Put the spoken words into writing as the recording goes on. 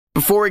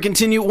Before we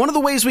continue, one of the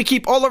ways we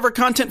keep all of our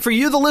content for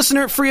you, the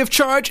listener, free of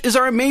charge is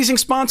our amazing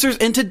sponsors,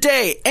 and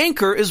today,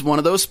 Anchor is one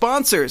of those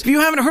sponsors. If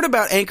you haven't heard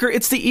about Anchor,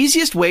 it's the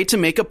easiest way to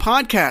make a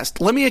podcast.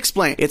 Let me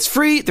explain. It's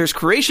free, there's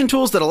creation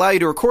tools that allow you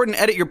to record and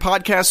edit your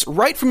podcasts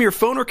right from your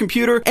phone or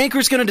computer.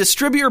 Anchor's going to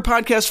distribute your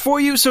podcast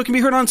for you so it can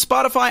be heard on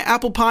Spotify,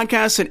 Apple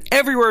Podcasts, and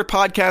everywhere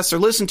podcasts are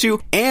listened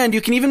to, and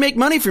you can even make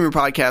money from your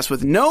podcast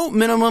with no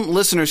minimum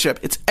listenership.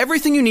 It's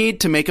everything you need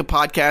to make a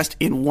podcast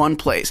in one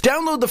place.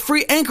 Download the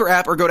free Anchor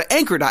app or go to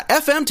anchor.fm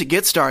to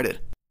get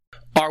started.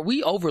 Are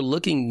we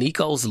overlooking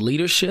Nico's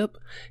leadership?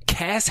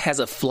 Cass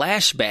has a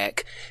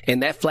flashback,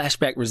 and that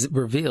flashback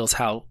reveals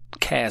how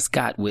Cass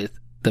got with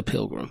the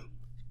Pilgrim.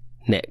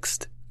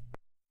 Next.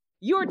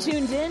 You're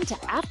tuned in to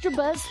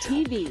AfterBuzz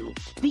TV,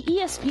 the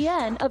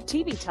ESPN of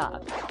TV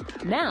talk.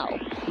 Now,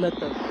 let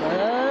the buzz.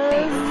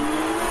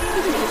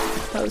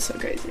 That was so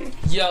crazy.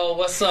 Yo,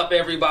 what's up,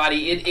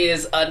 everybody? It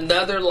is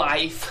Another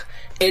Life.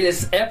 It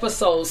is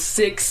episode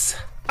 6.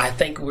 I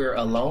think we're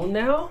alone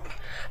now.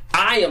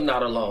 I am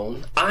not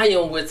alone. I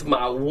am with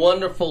my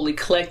wonderful,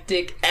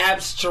 eclectic,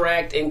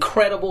 abstract,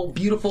 incredible,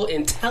 beautiful,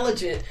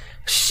 intelligent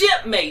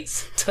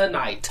shipmates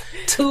tonight.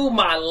 To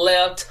my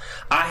left,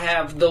 I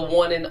have the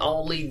one and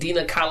only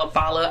Dina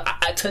Kalafala,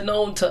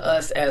 known to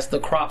us as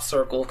the Crop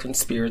Circle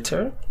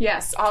Conspirator.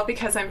 Yes, all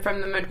because I'm from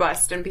the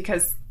Midwest and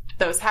because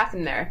those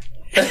happen there.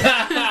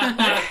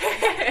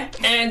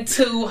 And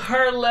to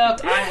her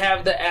left, I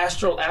have the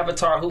astral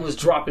avatar who was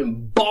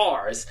dropping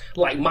bars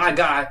like my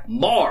guy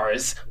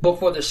Mars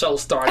before the show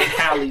started,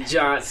 Hallie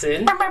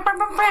Johnson. Where's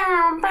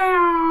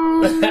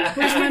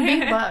my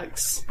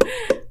beatbox?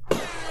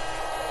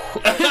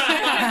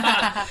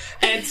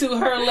 And to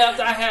her left,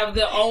 I have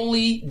the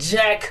only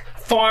Jack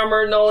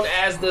Farmer known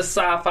as the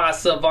Sci-Fi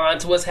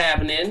Savant. What's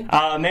happening?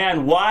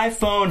 Man, why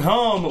phone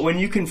home when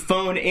you can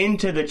phone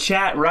into the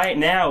chat right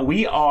now?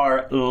 We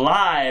are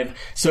live.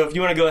 So if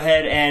you want to go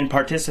ahead and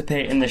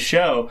participate in the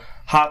show,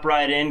 hop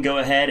right in, go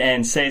ahead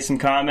and say some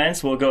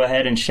comments. We'll go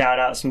ahead and shout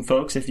out some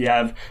folks if you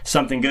have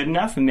something good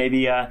enough and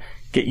maybe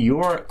get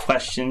your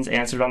questions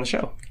answered on the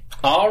show.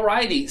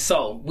 Alrighty,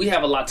 so we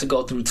have a lot to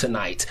go through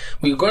tonight.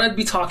 We're going to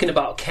be talking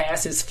about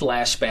Cass's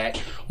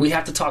flashback. We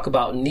have to talk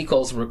about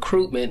Nico's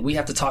recruitment. We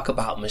have to talk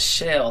about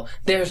Michelle.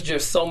 There's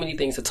just so many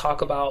things to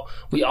talk about.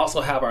 We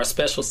also have our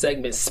special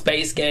segment,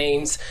 Space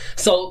Games.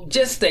 So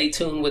just stay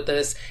tuned with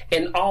us.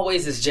 And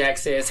always, as Jack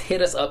says,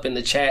 hit us up in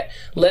the chat.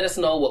 Let us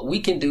know what we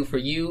can do for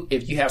you.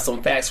 If you have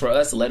some facts for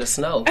us, let us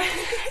know.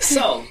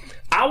 So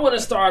I want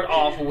to start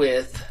off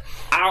with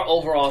our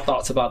overall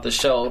thoughts about the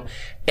show,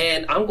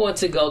 and I'm going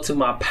to go to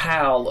my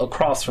pal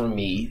across from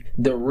me,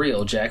 the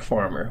real Jack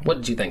Farmer. What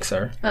did you think,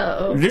 sir?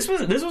 Uh-oh. This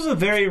was a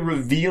very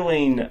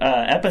revealing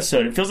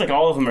episode. It feels like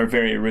all of them are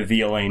very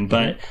revealing,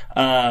 but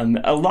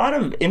a lot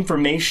of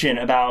information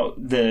about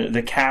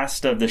the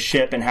cast of the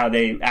ship and how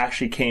they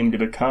actually came to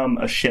become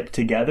a ship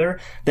together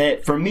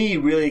that, for me,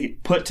 really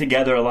put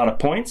together a lot of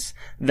points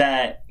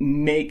that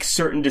make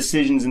certain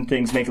decisions and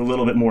things make a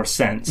little bit more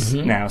sense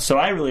now. So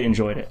I really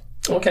enjoyed it.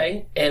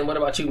 Okay, and what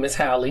about you, Miss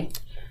Hallie?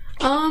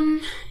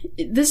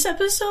 This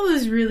episode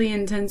was really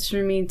intense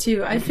for me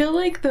too. I feel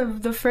like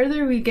the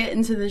further we get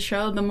into the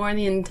show, the more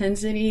the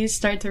intensities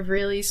start to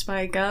really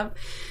spike up.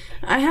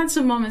 I had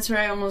some moments where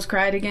I almost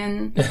cried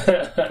again.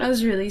 I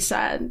was really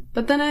sad,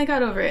 but then I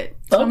got over it.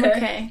 So I'm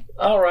okay.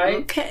 All right.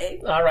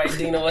 Okay. All right,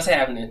 Dina, what's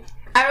happening?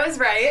 I was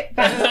right,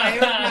 by the way,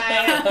 with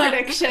my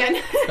prediction.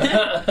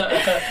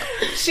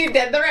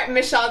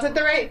 Michelle did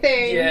the right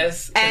thing.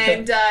 Yes.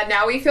 And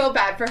now we feel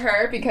bad for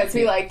her because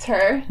we liked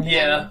her.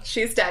 Yeah. And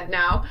she's dead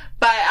now.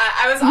 But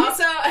I was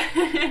also,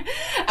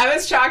 I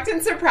was shocked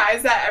and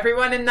surprised that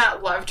everyone in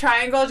that love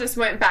triangle just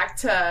went back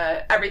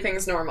to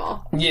everything's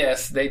normal.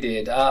 Yes, they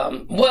did.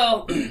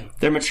 Well,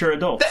 they're mature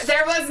adults.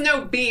 There was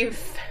no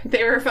beef.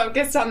 They were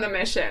focused on the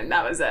mission.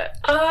 That was it.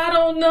 I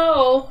don't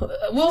know.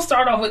 We'll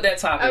start off with that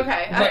topic.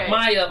 Okay. But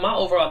my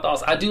overall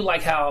thoughts, I do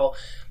like how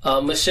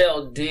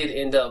Michelle did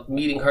end up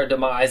meeting her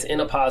demise in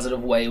a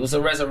positive way. It was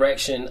a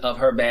resurrection of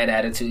her bad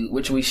attitude,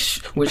 which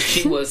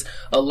she was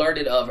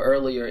alerted of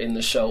earlier in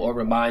the show, or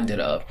reminded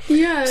of.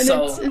 Yeah,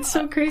 and it's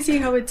so crazy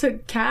how it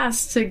took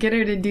Cass to get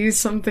her to do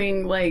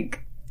something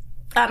like,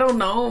 I don't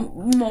know,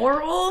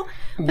 moral.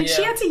 Like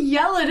she had to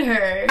yell at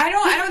her. I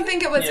don't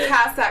think it was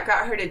Cass that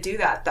got her to do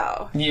that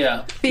though.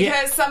 Yeah,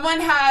 because someone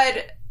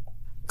had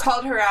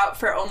called her out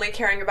for only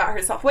caring about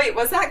herself. Wait,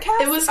 was that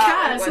Cass? It was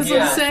Cass, that's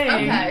what I'm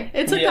saying. Okay.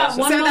 It took that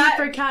one moment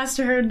for Cass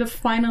to her to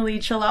finally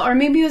chill out. Or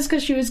maybe it was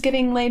because she was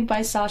getting laid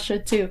by Sasha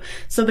too.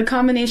 So the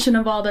combination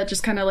of all that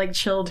just kind of like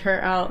chilled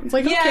her out. It's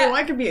like, okay, well,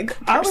 I could be a good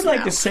person I would like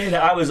now. to say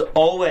that I was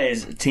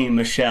always Team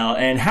Michelle,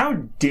 and how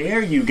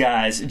dare you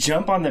guys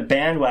jump on the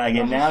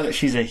bandwagon now that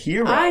she's a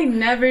hero? I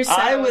never said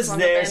I was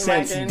there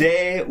since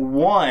day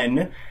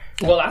one.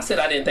 Well, I said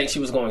I didn't think she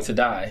was going to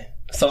die.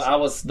 So I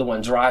was the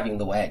one driving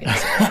the wagon.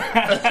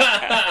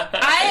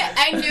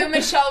 I knew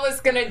Michelle was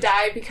going to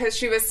die because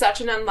she was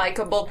such an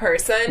unlikable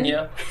person.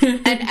 Yeah.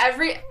 And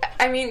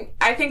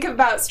I think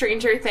about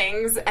Stranger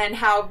Things and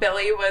how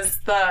Billy was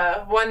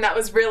the one that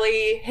was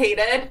really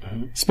hated.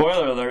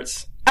 Spoiler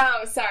alerts.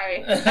 Oh,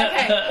 sorry.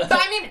 Okay. But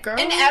I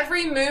mean, in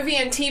every movie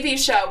and TV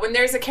show, when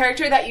there's a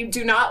character that you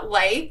do not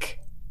like,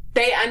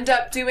 they end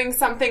up doing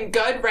something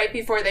good right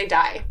before they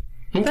die.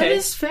 Okay. That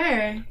is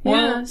fair. Well,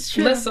 Yeah, it's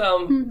true. let's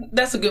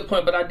that's a good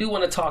point, but I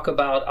want to talk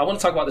about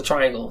the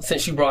triangle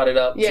since you brought it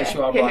up. Yeah. Since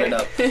you all brought it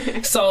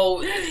up.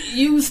 So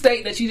you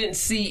state that you didn't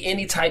see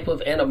any type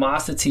of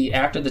animosity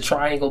after the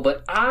triangle,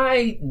 but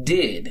I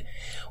did.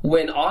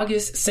 When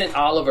August sent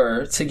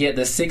Oliver to get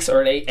the 6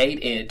 or 8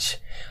 inch,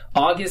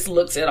 August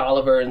looks at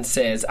Oliver and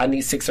says, "I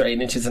need 6 or 8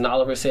 inches," and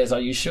Oliver says,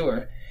 "Are you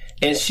sure?"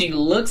 And she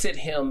looks at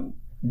him.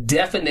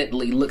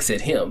 Definitely looks at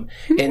him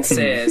and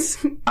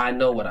says, "I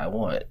know what I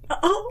want."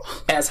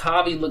 As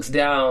Javi looks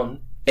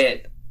down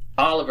at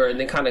Oliver and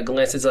then kind of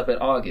glances up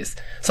at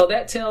August. So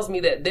that tells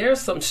me that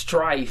there's some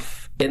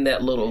strife in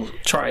that little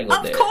triangle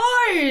Of there.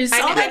 course!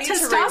 All I that need to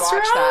rewatch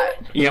that.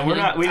 testosterone!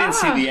 Yeah, we didn't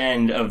see the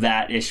end of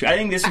that issue. I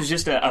think this was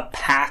just a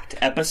packed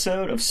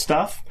episode of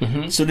stuff,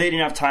 so they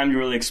didn't have time to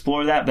really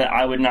explore that, but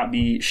I would not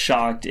be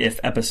shocked if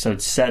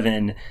episode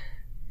 7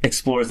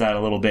 explores that a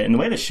little bit. And the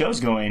way the show's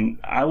going,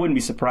 I wouldn't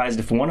be surprised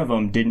if one of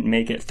them didn't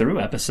make it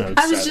through episode 7.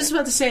 I was just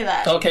about to say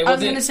that. Okay, well I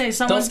was then, going to say don't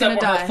someone's step going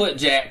to on die. her foot,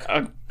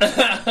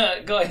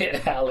 Jack. Go ahead,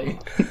 Hallie.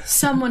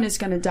 Someone is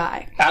going to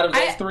die. Out of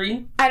those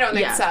 3? I don't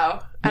think Yeah. so.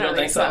 I don't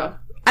think so.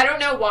 I don't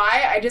know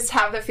why. I just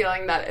have the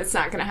feeling that it's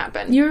not going to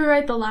happen. You were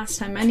right the last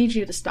time. I need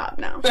you to stop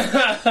now.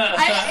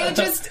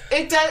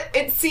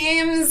 It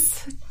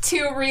seems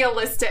too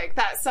realistic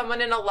that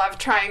someone in a love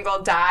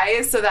triangle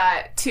dies so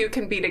that 2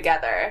 can be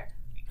together.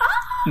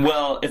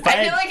 Well, if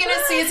I feel like in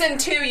a season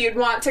 2, you'd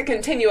want to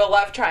continue a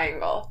love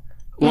triangle.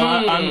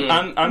 Well,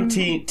 I'm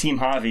team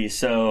Javi,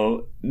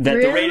 so that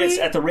Really?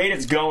 at the rate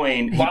it's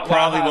going, he Why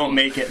probably Javi? won't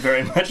make it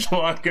very much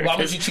longer. Why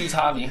would you choose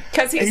Javi?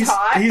 Because he's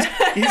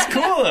hot. He's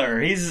cooler.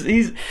 He's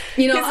You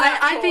know, He's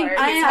not I think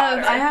cooler, I he's have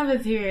hotter. I have a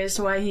theory as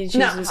to why he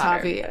No, chooses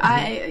hotter. Javi.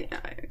 I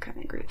kind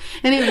of agree.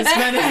 Anyways, but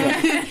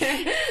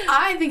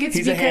I think it's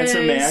He's a because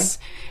handsome man.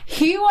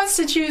 he wants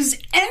to choose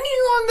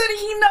anyone that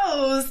he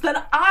knows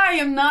that I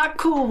am not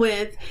cool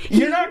with.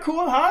 You're not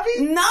cool,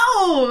 Javi?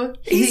 No,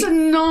 he's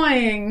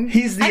annoying.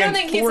 He's the I don't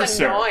think he's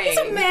enforcer. annoying. He's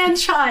a man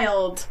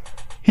child.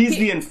 He's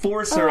the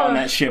enforcer on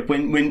that ship.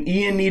 When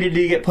Ian needed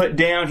to get put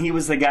down, he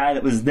was the guy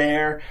that was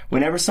there.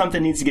 Whenever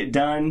something needs to get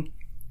done,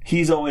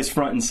 he's always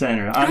front and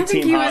center. I'm I think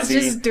team he was Javi.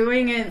 just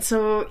doing it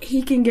so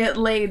he can get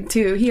laid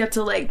too. He had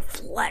to like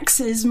flex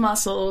his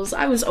muscles.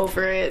 I was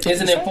over it. Is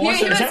an enforcer?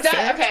 He was that done.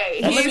 fair?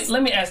 Okay.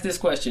 Let me ask this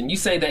question. You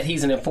say that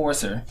he's an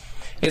enforcer.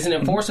 Is an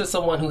enforcer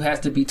someone who has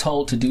to be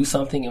told to do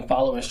something and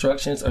follow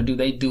instructions, or do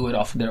they do it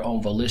off of their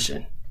own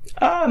volition?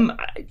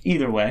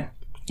 Either way.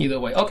 Either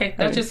way. Okay,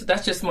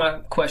 that's just my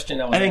question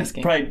I was I think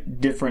asking. probably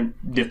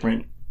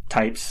different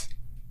types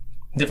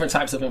Different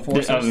types of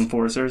enforcers. of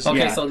enforcers. Okay,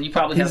 yeah. so you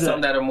probably have He's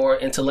some that are more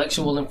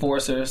intellectual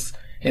enforcers,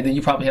 and then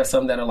you probably have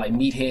some that are like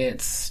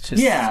meatheads,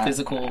 just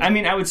physical. I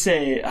mean, I would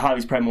say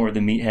Javi's probably more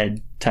the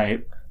meathead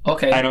type.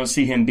 Okay. I don't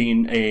see him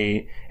being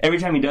every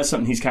time he does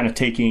something, he's kind of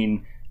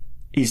taking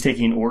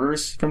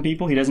orders from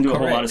people. He doesn't do a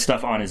whole lot of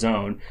stuff on his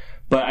own.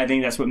 But I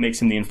think that's what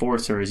makes him the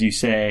enforcer, is you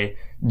say,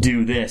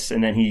 do this,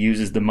 and then he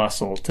uses the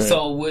muscle to...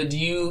 So would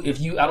you,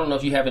 I don't know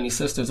if you have any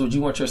sisters, would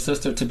you want your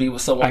sister to be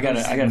with someone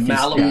who's I got a few-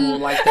 malleable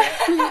like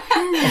that?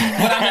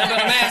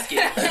 I'm asking.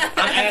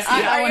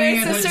 Are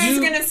your would sisters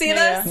you- going to see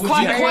this? Would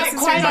Are you- your Quite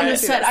sisters on gonna the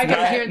see set. this? I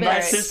can hear My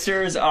this.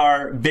 sisters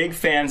are big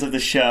fans of the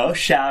show.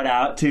 Shout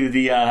out to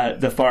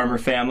the Farmer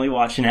family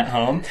watching at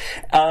home.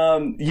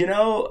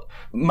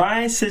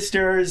 My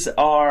sisters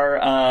are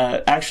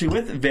actually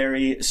with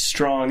very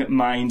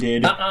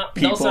strong-minded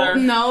people. No, sir.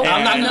 No,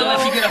 I'm not gonna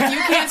let you get a- You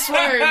can't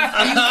swerve.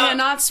 You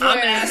cannot swerve.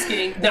 I'm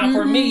asking. Now,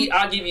 for me,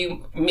 I'll give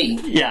you me.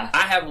 Yeah.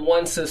 I have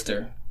one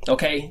sister,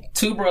 okay?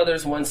 2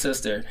 brothers, 1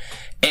 sister.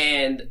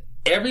 And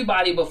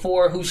everybody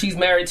before who she's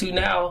married to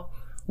now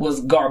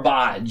was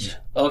garbage,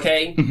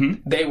 okay?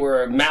 They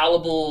were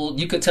malleable.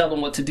 You could tell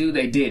them what to do.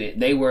 They did it.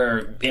 They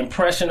were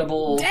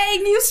impressionable. Dang,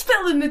 you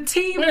spilling the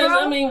tea, bro.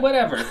 I mean,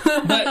 whatever.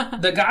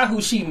 But the guy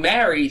who she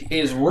married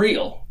is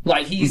real.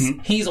 Like,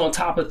 he's on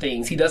top of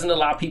things. He doesn't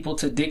allow people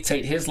to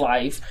dictate his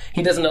life.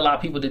 He doesn't allow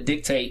people to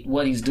dictate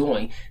what he's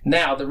doing.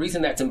 Now, the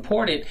reason that's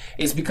important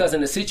is because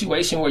in a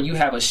situation where you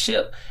have a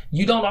ship,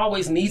 you don't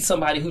always need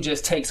somebody who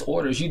just takes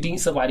orders. You need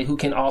somebody who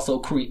can also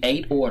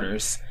create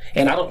orders.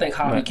 And I don't think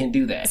Javi can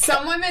do that.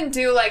 Some women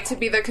do like to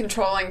be the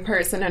controlling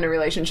person in a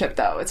relationship,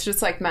 though. It's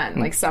just like men.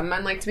 Like, some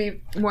men like to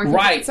be more...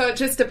 Right. So it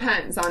just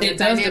depends on the It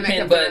does dynamic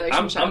depend, of the but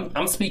relationship.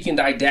 I'm speaking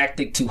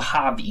didactic to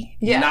Javi,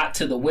 Yeah. not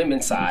to the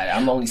women's side.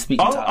 I'm only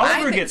speaking to Javi.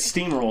 Oliver gets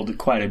steamrolled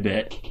quite a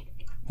bit.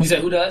 You said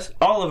who does?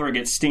 Oliver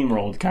gets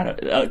steamrolled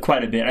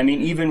quite a bit. I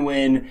mean, even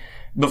when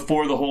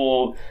before the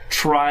whole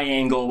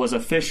triangle was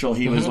official,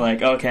 he was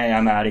like, "Okay,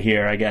 I'm out of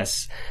here. I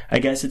guess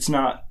it's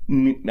not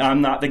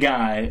I'm not the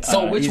guy.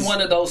 So which one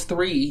of those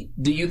three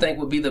do you think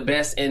would be the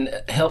best in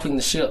helping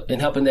the ship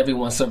and helping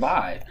everyone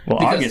survive? Well,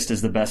 August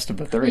is the best of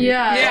the three.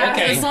 Yeah.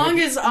 Okay. As long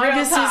as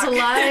August is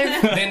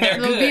alive, Then they're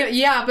good.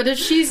 yeah, but if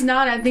she's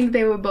not, I think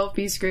they would both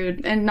be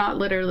screwed. And not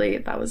literally,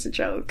 that was a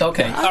joke.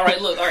 Okay. All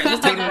right, let's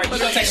take a break. We're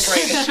going to take a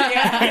break.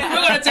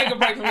 We're going to take a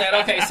break from that.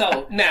 Okay,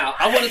 so now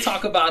I want to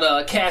talk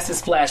about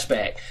Cass's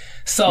flashback.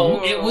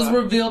 So it was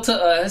revealed to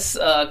us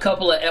a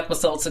couple of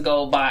episodes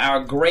ago by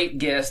our great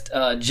guest,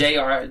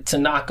 J.R.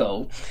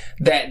 Tanako,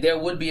 that there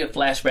would be a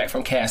flashback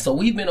from Cass. So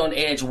we've been on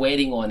edge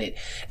waiting on it.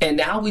 And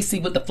now we see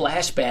with the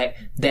flashback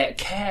that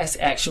Cass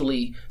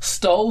actually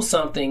stole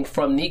something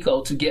from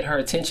Nico to get her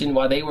attention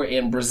while they were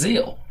in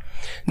Brazil.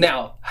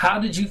 Now, how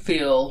did you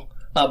feel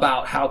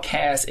about how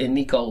Cass and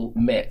Nico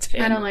met?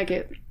 I don't like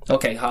it.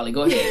 Okay, Holly,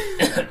 go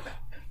ahead.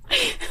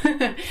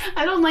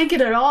 I don't like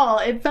it at all.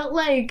 It felt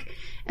like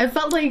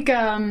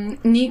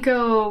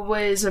Nico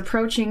was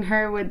approaching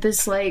her with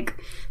this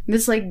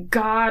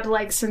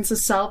godlike sense of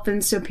self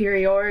and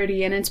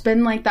superiority, and it's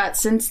been like that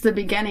since the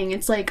beginning.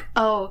 It's like,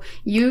 oh,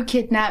 you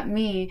kidnapped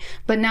me,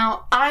 but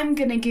now I'm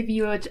gonna give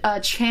you a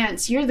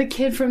chance. You're the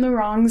kid from the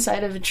wrong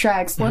side of the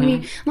tracks. Let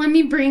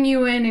me bring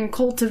you in and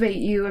cultivate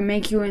you and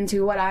make you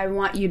into what I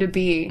want you to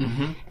be.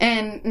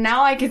 And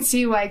now I can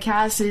see why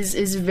Cass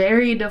is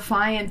very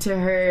defiant to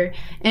her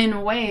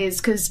in ways,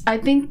 because I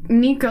think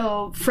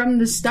Nico from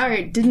the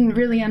start didn't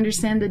really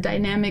understand the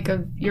dynamic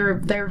of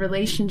their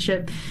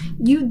relationship.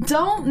 You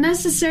don't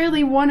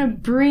necessarily want to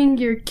bring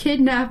your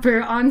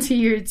kidnapper onto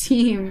your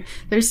team.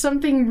 There's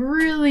something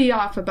really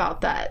off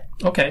about that.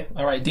 Okay,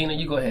 all right, Dina,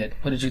 you go ahead.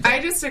 What did you think?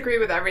 I just agree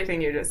with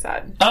everything you just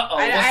said. Uh-oh,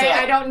 what's up?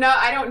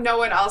 I don't know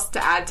what else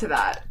to add to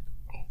that.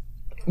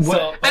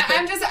 Well,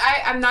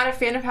 I'm not a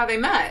fan of how they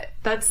met.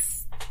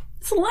 It's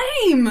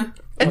lame.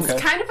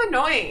 It's kind of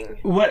annoying.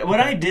 What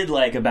I did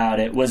like about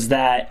it was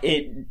that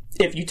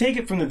if you take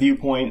it from the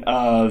viewpoint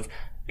of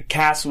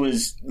Cass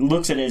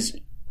looks at his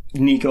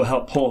Nico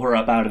helped pull her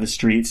up out of the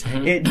streets,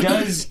 it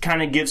does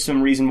kind of give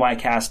some reason why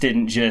Cass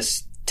didn't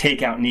just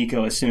take out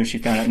Nico as soon as she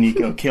found out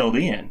Nico killed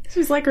Ian.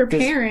 She's like her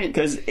parent.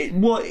 Because,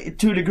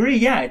 to a degree,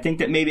 yeah, I think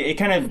that maybe it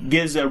kind of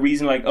gives a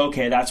reason like,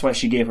 okay, that's why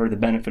she gave her the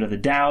benefit of the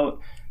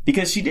doubt,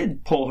 because she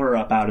did pull her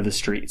up out of the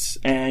streets.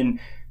 And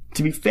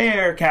to be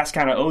fair, Cass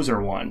kind of owes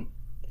her one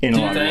in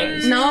a lot of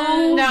ways.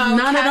 No, not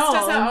Cass at all.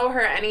 doesn't owe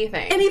her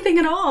anything. Anything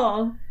at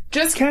all.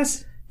 Just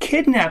Cass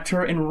kidnapped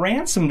her and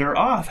ransomed her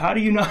off. How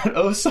do you not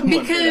owe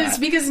someone for that?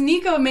 Because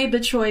Nico made the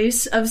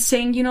choice of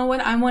saying, you know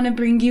what, I want to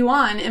bring you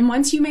on. And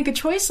once you make a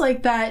choice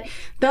like that,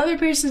 the other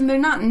person, they're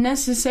not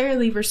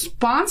necessarily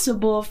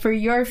responsible for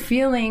your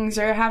feelings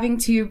or having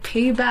to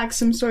pay back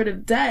some sort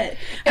of debt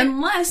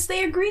unless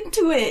they agreed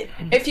to it.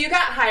 If you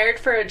got hired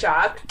for a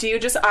job, do you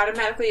just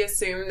automatically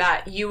assume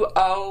that you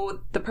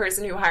owe the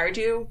person who hired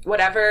you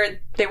whatever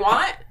they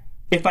want?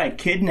 If I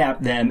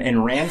kidnapped them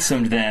and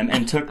ransomed them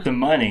and took the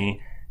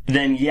money,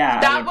 then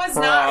yeah, that was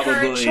not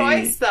her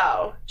choice,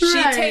 though.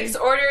 She takes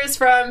orders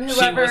from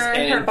whoever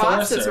her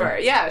bosses were.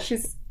 Yeah,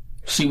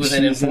 she was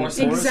an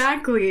enforcer.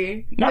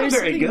 Exactly. Not a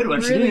very good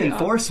one. She didn't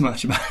enforce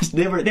much about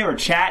it. They were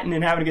chatting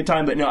and having a good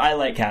time. But no, I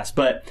like Cass.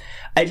 But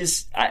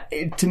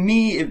to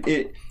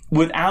me,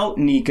 without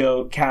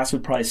Nico, Cass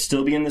would probably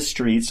still be in the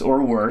streets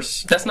or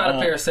worse. That's not a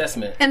fair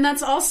assessment. And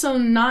that's also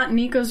not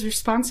Nico's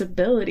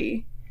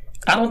responsibility.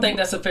 I don't think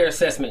that's a fair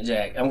assessment,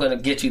 Jack. I'm going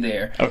to get you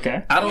there.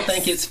 Okay. I don't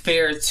think it's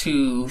fair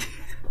to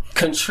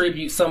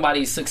contribute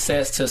somebody's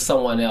success to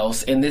someone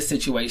else in this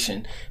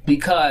situation,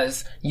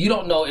 because you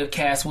don't know if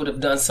Cass would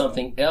have done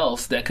something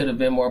else that could have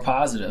been more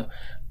positive.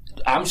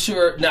 I'm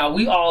sure, now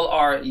we all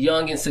are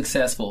young and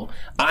successful.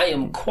 I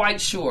am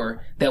quite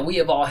sure that we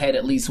have all had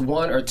at least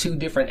one or two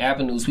different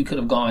avenues we could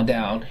have gone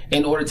down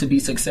in order to be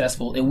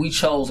successful, and we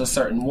chose a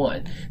certain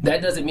one.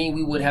 That doesn't mean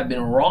we would have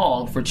been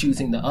wrong for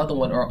choosing the other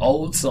one or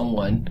owed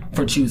someone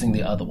for choosing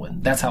the other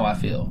one. That's how I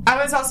feel.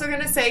 I was also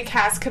going to say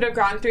Cass could have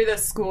gone through the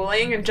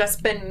schooling and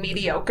just been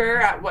mediocre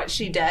at what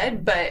she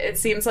did, but it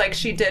seems like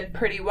she did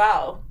pretty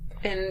well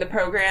in the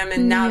program,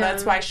 and now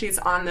that's why she's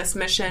on this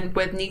mission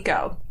with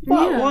Nico.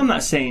 Well, I'm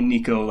not saying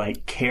Nico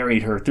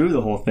carried her through the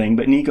whole thing,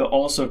 but Nico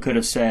also could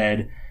have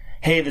said,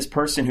 hey, this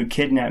person who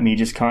kidnapped me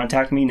just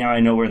contacted me, now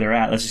I know where they're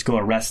at, let's just go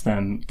arrest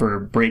them for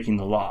breaking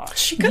the law.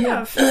 She could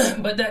have.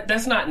 But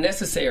that's not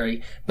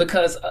necessary,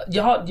 because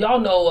y'all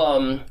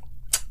know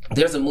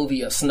there's a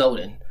movie of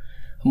Snowden.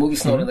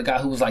 The guy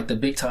who was the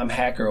big time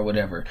hacker or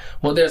whatever.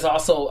 Well, there's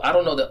also, I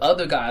don't know the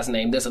other guy's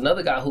name. There's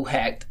another guy who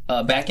hacked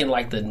back in the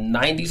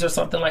 90s or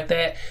something like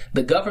that.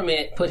 The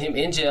government put him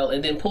in jail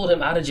and then pulled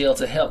him out of jail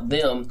to help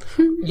them.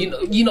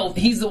 You know,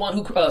 he's the one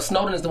who,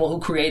 Snowden is the one who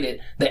created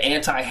the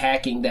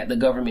anti-hacking that the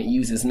government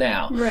uses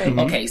now. Right. Mm-hmm.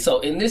 Okay, so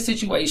in this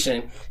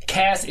situation,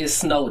 Cass is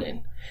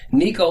Snowden.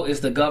 Nico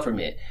is the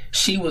government.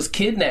 She was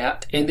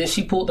kidnapped, and then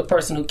she pulled the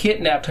person who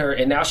kidnapped her,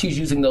 and now she's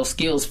using those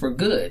skills for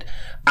good.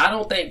 I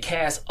don't think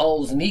Cass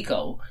owes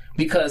Nico,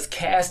 because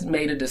Cass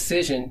made a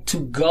decision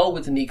to go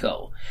with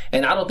Nico.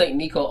 And I don't think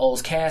Nico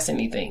owes Cass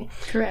anything.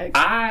 Correct.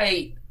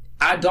 I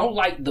I don't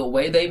like the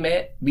way they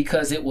met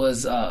because it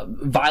was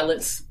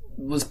violence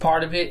was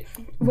part of it.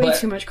 Way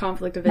too much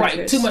conflict of interest.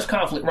 Right, too much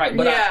conflict, right.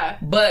 But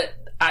but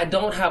I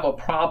don't have a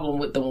problem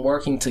with them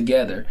working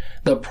together.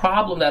 The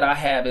problem that I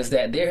have is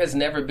that there has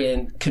never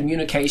been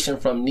communication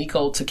from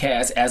Nico to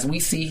Cass, as we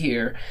see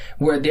here,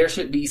 where there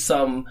should be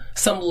some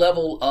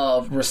level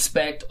of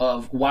respect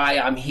of why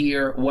I'm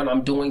here, what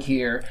I'm doing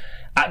here.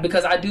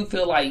 Because I do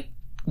feel like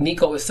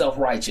Nico is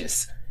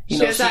self-righteous. She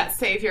has that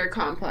savior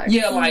complex.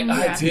 Yeah, like,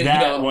 I did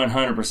that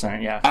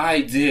 100%, yeah. I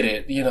did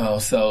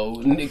it,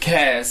 so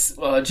Cass,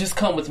 just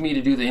come with me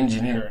to do the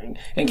engineering.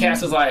 And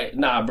Cass was like,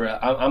 nah, bruh,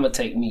 I'm gonna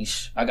take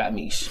Mish. I got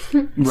Mish.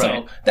 Right.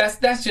 So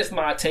that's just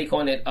my take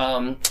on it.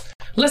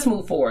 Let's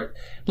move forward.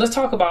 Let's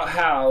talk about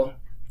how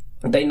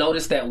they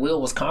noticed that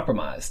Will was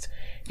compromised.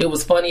 It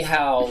was funny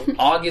how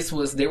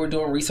they were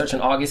doing research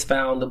and August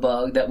found the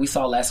bug that we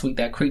saw last week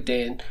that creeped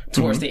in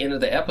towards the end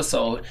of the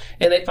episode.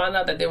 And they found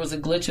out that there was a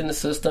glitch in the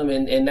system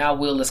and now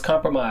Will is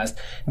compromised.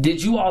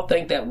 Did you all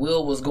think that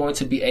Will was going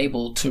to be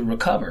able to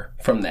recover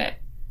from that?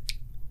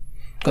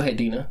 Go ahead,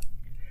 Dina.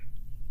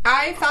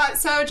 I thought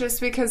so,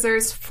 just because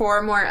there's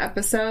 4 more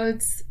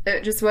episodes.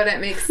 It just wouldn't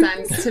make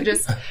sense to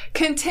just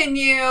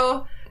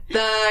continue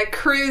the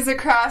cruise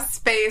across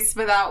space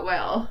without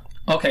Will.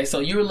 Okay, so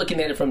you were looking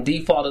at it from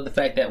default of the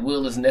fact that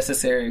Will is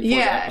necessary for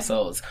the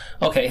episodes.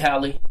 Okay,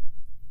 Hallie?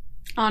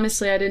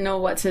 Honestly, I didn't know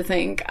what to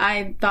think.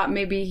 I thought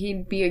maybe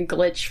he'd be a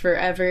glitch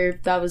forever.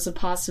 That was a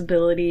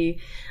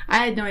possibility. I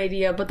had no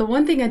idea. But the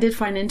one thing I did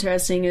find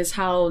interesting is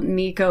how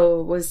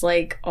Nico was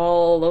like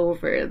all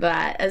over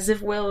that. As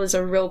if Will was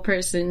a real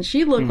person.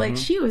 She looked like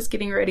she was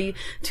getting ready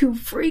to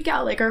freak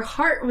out. Like her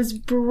heart was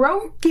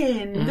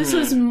broken. This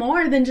was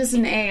more than just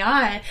an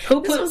AI. Who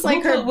put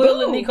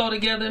Will and Nico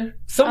together?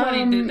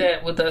 Somebody did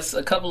that with us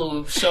a couple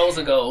of shows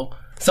ago.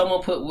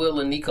 Someone put Will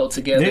and Nico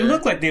together. They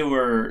looked like they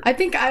were I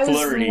think I was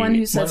flirty. the one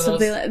who said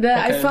something like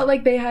that. Okay. I felt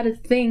like they had a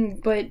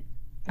thing, but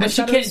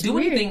she can't do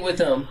anything with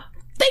them.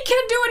 They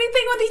can't do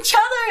anything with each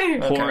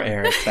other. Poor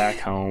Eric back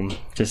home.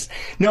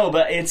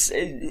 But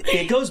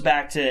it goes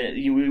back to,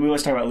 we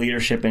always talk about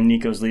leadership and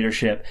Nico's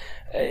leadership.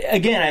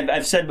 Again,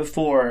 I've said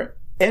before,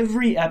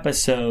 every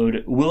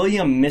episode,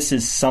 William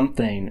misses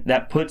something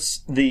that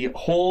puts the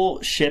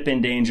whole ship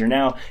in danger.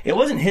 Now, it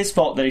wasn't his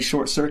fault that he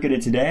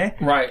short-circuited today.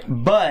 Right.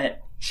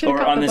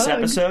 Or on this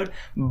episode.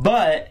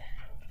 But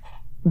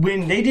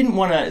when they didn't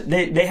want to,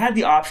 they had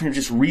the option of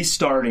just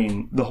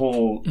restarting the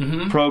whole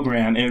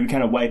program and it would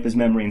kind of wipe his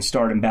memory and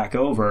start him back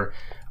over.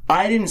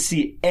 I didn't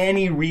see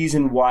any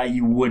reason why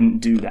you wouldn't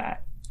do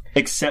that,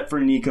 except for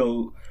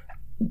Nico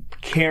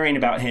caring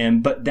about him,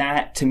 but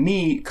that to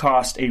me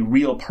cost a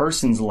real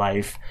person's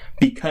life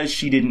because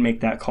she didn't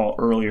make that call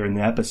earlier in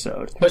the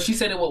episode. But she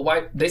said it would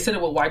wipe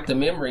the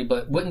memory,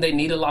 but wouldn't they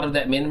need a lot of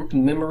that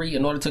memory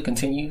in order to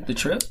continue the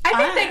trip?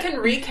 I think they can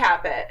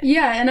recap it.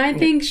 Yeah, and I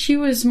think she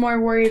was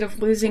more worried of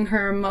losing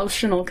her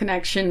emotional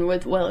connection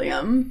with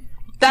William.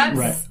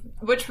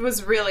 Which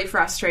was really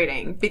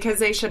frustrating because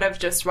they should have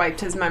just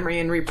wiped his memory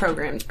and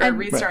reprogrammed or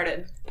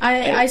restarted.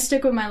 I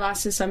stick with my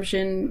last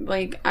assumption.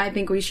 Like, I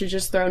think we should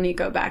just throw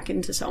Nico back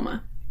into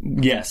Soma.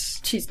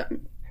 Yes. She's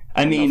done.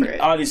 I mean,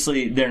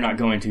 obviously they're not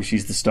going to.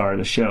 She's the star of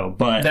the show,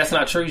 but that's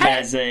not true. Do you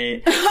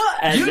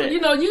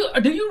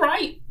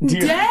right?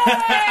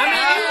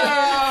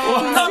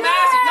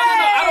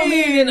 I don't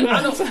mean it in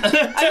I just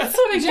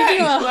want to give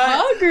you a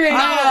hug right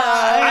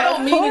now. I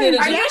don't mean it in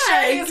Are you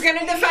sure he's going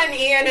to defend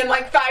Ian in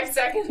like 5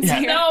 seconds? Yeah.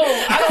 No,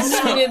 I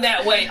don't mean it in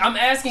that way. I'm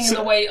asking in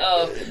the way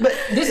of.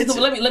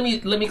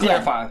 Let me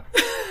clarify.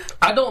 Yeah.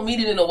 I don't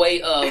mean it in a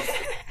way of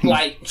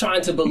like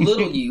trying to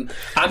belittle you.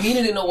 I mean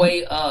it in a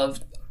way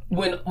of.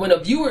 When a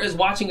viewer is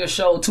watching a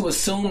show to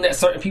assume that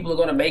certain people are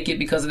going to make it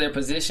because of their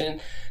position,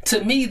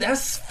 to me,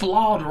 that's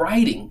flawed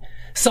writing.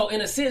 So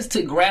in a sense,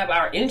 to grab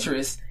our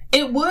interest,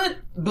 it would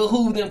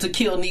behoove them to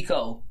kill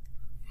Nico.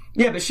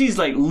 Yeah, but she's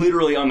like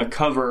literally on the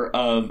cover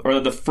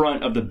or the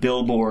front of the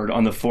billboard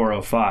on the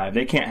 405.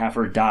 They can't have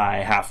her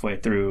die halfway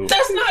through.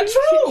 That's not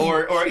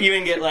true! Or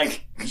even get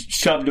like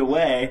shoved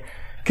away.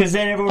 Because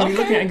then everyone would be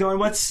looking at it and going,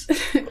 No.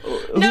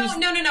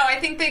 I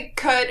think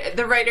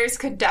the writers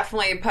could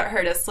definitely put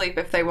her to sleep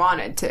if they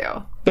wanted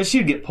to. But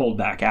she'd get pulled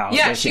back out.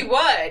 Yeah, she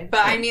would.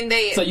 But I mean,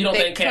 So you don't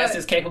think Cass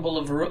is capable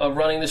of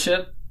running the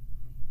ship?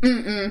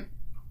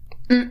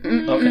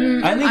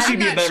 Okay. I think she'd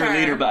be a better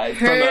leader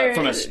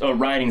from a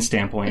writing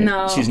standpoint.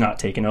 No. She's not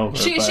taking over.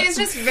 She's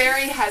just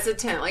very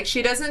hesitant. Like,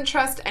 she doesn't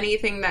trust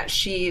anything that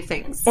she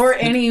thinks. Or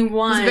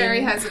anyone. She's very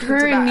hesitant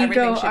her about and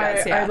Nico everything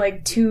she does. are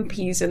like 2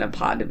 peas in a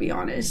pod, to be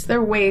honest.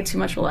 They're way too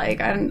much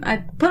alike.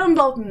 I put them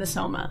both in the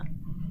Soma.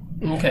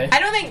 Okay. I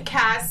don't think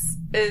Cass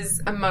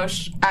is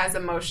as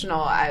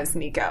emotional as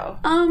Nico.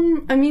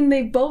 I mean,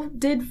 they both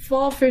did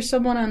fall for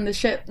someone on the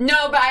ship.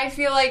 No, but I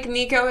feel like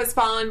Nico has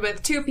fallen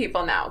with 2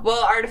 people now.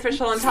 Well,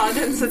 artificial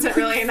intelligence isn't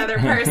really another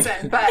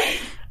person, but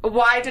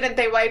why didn't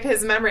they wipe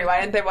his memory?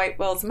 Why didn't they wipe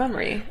Will's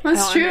memory?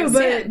 That's true,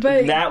 but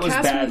that was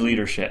bad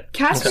leadership.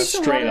 Cass makes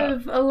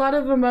a lot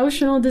of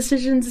emotional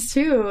decisions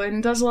too,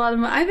 and does a lot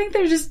of. I think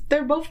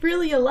they're both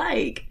really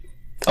alike.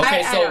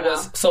 Okay, I don't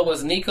know. so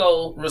was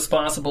Nico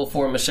responsible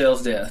for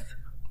Michelle's death?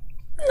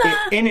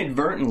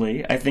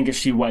 Inadvertently, I think if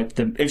she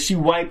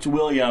wiped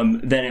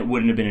William, then it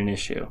wouldn't have been an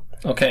issue.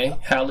 Okay,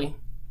 Hallie?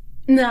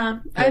 Nah,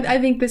 I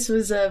think this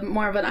was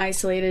more of an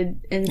isolated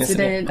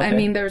incident. Okay. I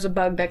mean, there was a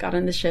bug that got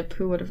on the ship.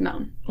 Who would have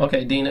known?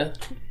 Okay, Dina?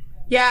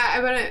 Yeah, I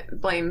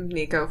wouldn't blame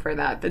Nico for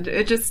that.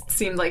 It just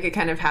seemed like it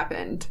kind of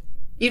happened.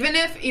 Even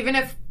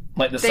if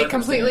Like the they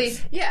completely,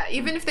 circumstance.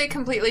 even if they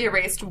completely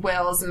erased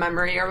Will's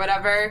memory or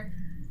whatever,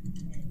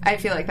 I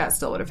feel like that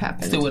still would have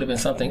happened. Still would have been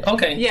something.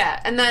 Okay. Yeah,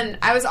 and then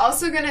I was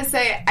also gonna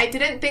say I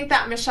didn't think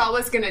that Michelle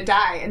was gonna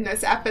die in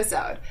this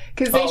episode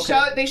because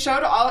they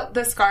showed all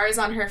the scars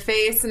on her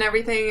face and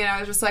everything, and I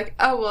was just like,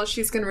 oh well,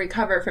 she's gonna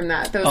recover from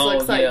that.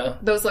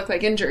 Those look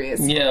like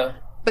injuries. Yeah.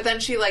 But then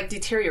she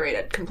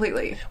deteriorated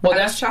completely. Well,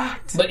 I was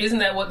shocked. But isn't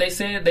that what they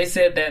said? They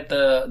said that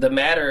the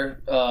matter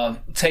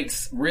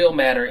takes real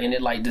matter and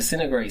it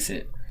disintegrates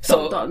it.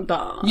 So Dun,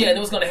 dun, dun. yeah, and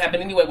it was going to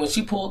happen anyway. When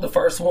she pulled the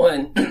first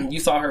one, you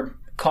saw her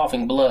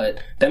coughing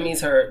blood. That means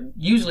that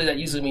usually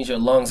means your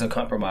lungs are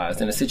compromised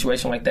in a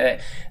situation like that.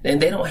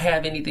 And they don't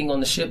have anything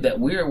on the ship that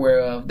we're aware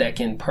of that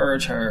can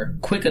purge her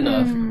quick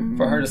enough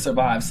for her to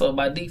survive. So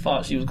by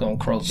default, she was going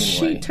to croak anyway.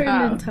 She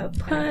turned into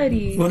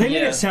putty. Well, they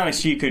made it sound like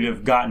she could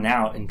have gotten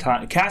out in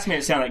time. Cass made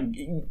it sound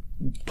like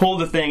pull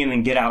the thing and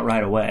then get out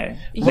right away.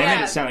 They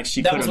made it sound like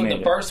she That could was have with made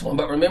the it. first one,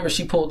 but remember,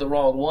 she pulled the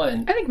wrong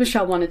one. I think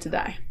Michelle wanted to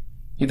die.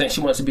 You think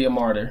she wants to be a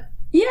martyr?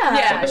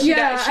 Yeah, She I think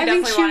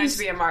definitely she wanted was to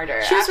be a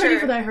martyr. She was ready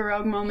for that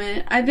heroic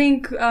moment. I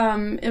think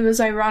it was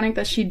ironic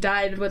that she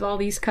died with all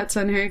these cuts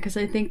on her because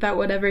I think that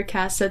whatever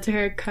Cass said to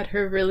her cut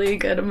her really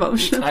good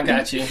emotionally. I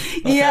got you.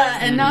 Okay. Yeah,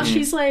 and now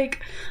she's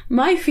like,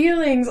 my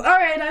feelings. All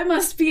right, I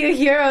must be a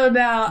hero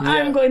now.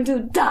 I'm going to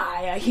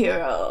die a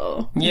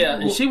hero. Yeah,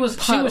 and she was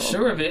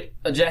sure of it.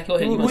 Jackie, go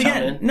ahead. You want to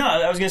chime in? No,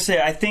 I was going to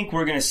say, I think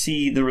we're going to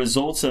see the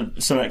results of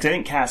some of that. 'Cause I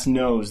think Cass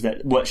knows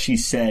that what she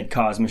said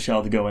caused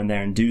Michelle to go in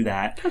there and do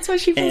that. That's why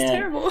she feels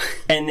terrible.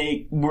 And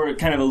they were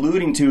kind of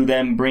alluding to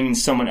them bringing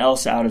someone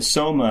else out of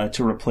Soma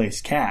to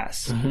replace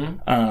Cass.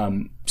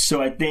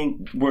 So I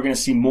think we're going to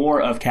see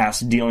more of Cass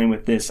dealing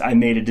with this. I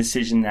made a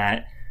decision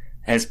that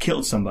has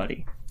killed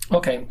somebody.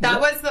 Okay. That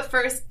was the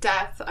first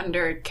death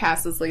under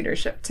Cass's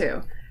leadership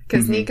too,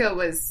 because Nico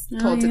was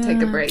told to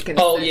take a break and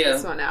sit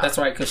this one out. That's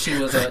right, because she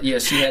was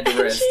she had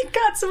to rest. She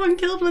got someone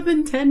killed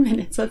within 10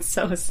 minutes. That's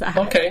so sad.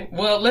 Okay,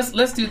 well let's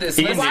do this.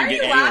 Ian Why are didn't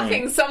you get anyone.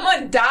 laughing?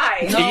 Someone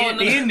died.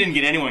 Ian didn't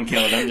get anyone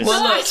killed. I'm just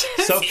Well, look,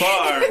 so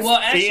far. Well,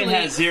 actually, Ian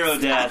has 0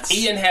 deaths.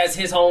 Ian has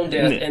his own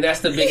death, and that's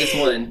the biggest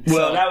one.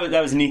 Well, So-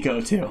 that was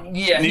Nico too.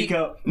 Yeah,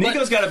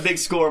 Nico's got a big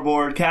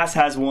scoreboard. Cass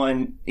has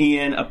one.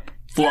 Ian a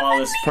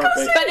flawless,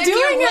 perfect. But if Doing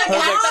you look it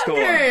Perfect at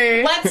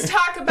score. let's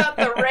talk about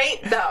the rate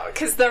though,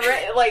 because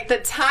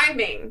the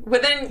timing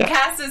within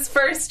Cass's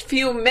first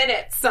few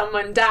minutes,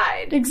 someone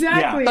died.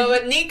 Exactly. But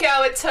with Nico,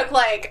 it took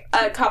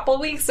a couple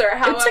weeks or It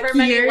however took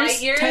many years,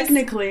 light years.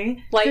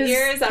 technically. Light 'cause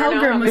years? I don't know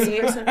how Pilgrim was many.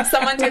 supposed to-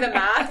 Someone do the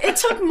math. It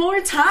took more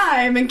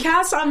time, and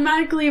Cass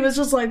automatically was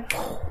just like,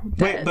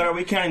 Wait, but are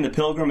we counting the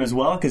Pilgrim as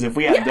well? Because if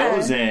we add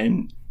those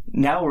in,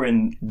 now we're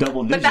in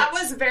double digits. But that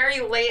was very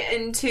late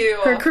into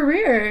her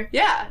career.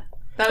 Yeah,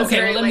 that was Okay,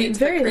 very well, late. into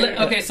very the late.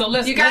 career. Okay, so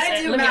let's You gotta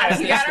let's- do let me math.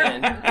 ask You this gotta-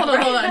 then.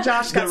 Hold on.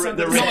 Josh got The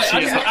something. rich- No, wait,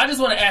 I just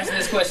want to ask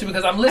this question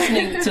because I'm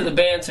listening to the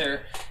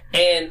banter.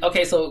 And,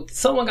 okay, so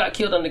someone got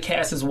killed under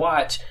Cass's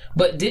watch,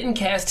 but didn't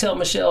Cass tell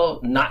Michelle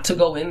not to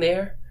go in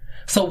there?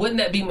 So wouldn't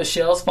that be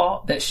Michelle's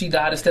fault that she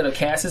died instead of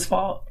Cass's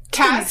fault?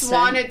 Cass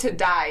wanted to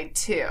die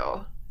too.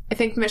 I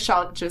think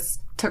Michelle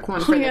just took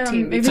one for the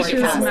team maybe before she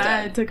was Cass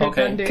mad. did. Took her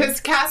Okay. thunder. Because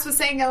Cass was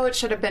saying, "Oh, it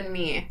should have been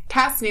me."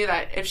 Cass knew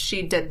that if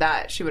she did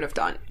that, she would have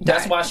done.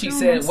 That's died. why she Who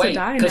said, wants to wait,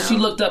 die because she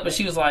now? looked up and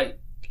she was like,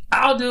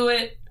 I'll do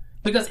it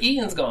because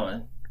Ian's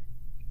gone.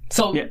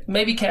 So Yeah.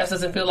 maybe Cass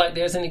doesn't feel like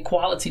there's any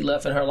quality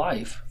left in her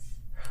life.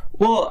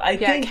 Well, I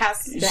Yeah, think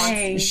Cass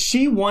Dang.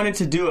 she wanted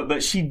to do it,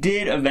 but she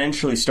did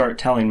eventually start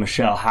telling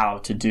Michelle how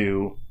to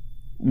do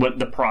what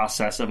the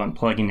process of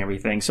unplugging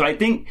everything. So I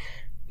think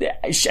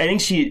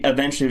she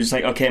eventually was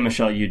like, okay,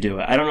 Michelle, you do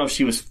it. I don't know if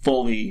she was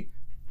fully,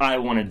 I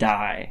want to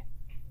die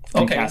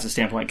from Okay. Cass's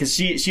standpoint. Because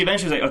she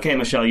eventually was like, okay,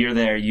 Michelle, you're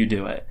there, you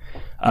do it.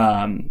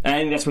 And I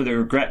think that's where the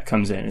regret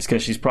comes in, is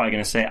because she's probably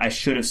going to say, I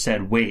should have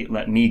said, wait,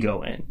 let me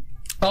go in.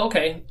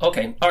 Okay. All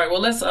right.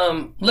 Well,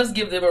 let's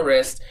give them a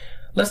rest.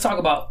 Let's talk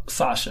about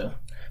Sasha.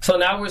 So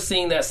now we're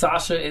seeing that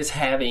Sasha is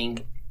having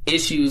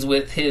issues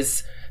with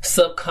his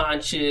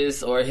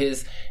subconscious or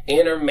his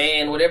inner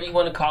man, whatever you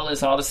want to call it,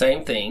 it's all the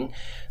same thing.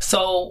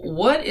 So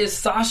what is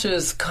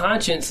Sasha's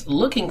conscience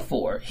looking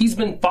for? He's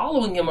been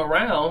following him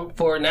around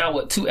for now,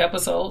 2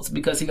 episodes,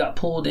 because he got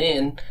pulled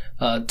in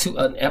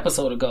an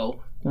episode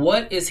ago.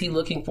 What is he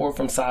looking for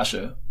from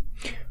Sasha?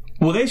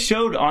 Well, they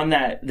showed on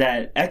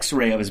that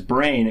X-ray of his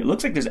brain, it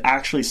looks like there's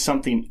actually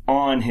something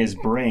on his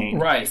brain.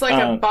 Right. It's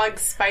like a bug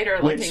spider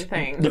looking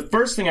thing. The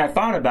first thing I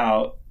thought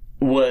about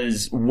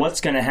was what's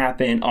going to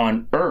happen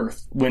on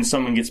Earth when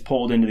someone gets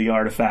pulled into the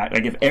artifact.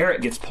 Like if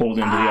Eric gets pulled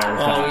into the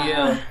artifact. Oh,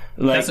 yeah.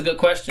 Like, that's a good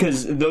question.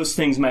 Because those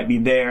things might be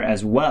there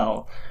as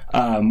well,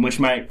 which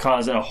might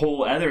cause a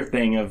whole other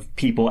thing of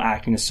people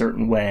acting a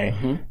certain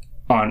way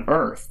on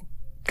Earth.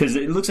 Because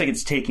it looks like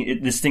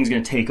this thing's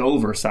going to take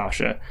over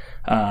Sasha,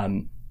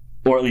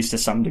 or at least to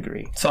some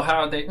degree. So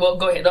how are they? Well,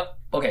 go ahead.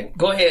 Okay,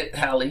 go ahead,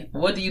 Hallie.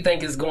 What do you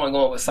think is going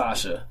on with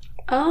Sasha?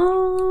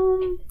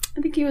 I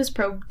think he was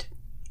probed.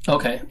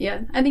 Okay.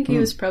 Yeah, I think he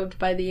was probed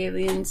by the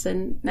aliens,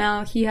 and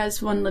now he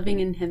has one living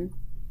in him.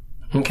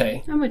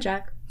 Okay. I'm with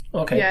Jack.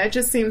 Okay. Yeah, it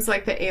just seems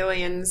like the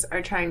aliens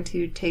are trying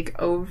to take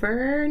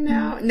over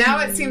now. Now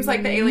it seems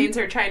like the aliens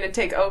are trying to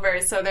take over,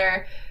 so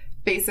they're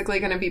basically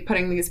going to be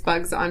putting these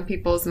bugs on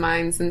people's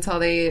minds until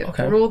they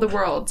rule the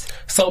world.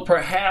 So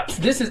perhaps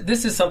this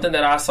is something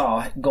that I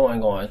saw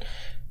going on.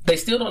 They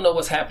still don't know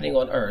what's happening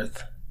on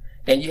Earth,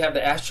 and you have the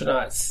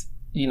astronauts,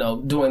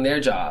 doing their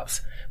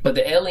jobs. But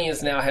the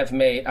aliens now have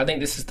made, I think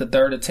this is the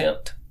third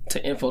attempt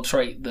to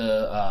infiltrate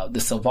the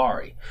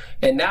Silvari.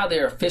 And now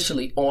they're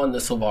officially on the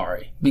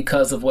Silvari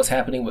because of what's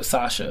happening with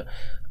Sasha.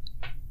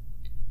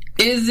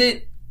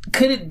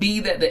 Could it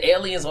be that the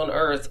aliens on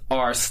Earth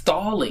are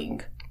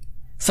stalling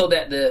so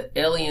that the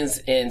aliens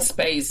in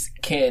space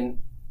can,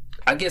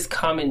 I guess,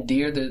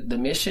 commandeer the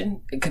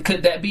mission?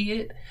 Could that be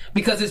it?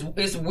 Because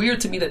it's weird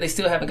to me that they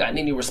still haven't gotten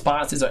any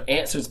responses or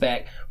answers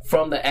back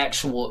from the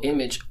actual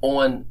image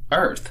on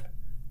Earth.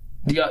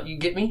 You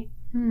get me?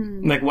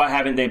 Like, why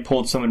haven't they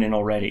pulled someone in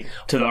already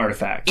to the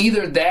artifact?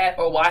 Either that,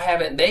 or why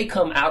haven't they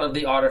come out of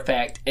the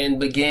artifact and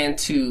began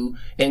to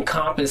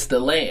encompass the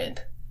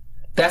land?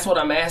 That's what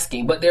I'm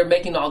asking. But they're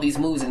making all these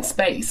moves in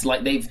space.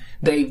 Like they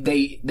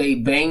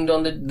banged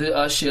on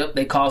the ship.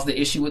 They caused the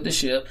issue with the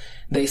ship.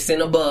 They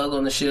sent a bug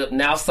on the ship.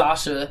 Now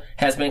Sasha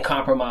has been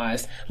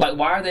compromised. Like,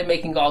 why are they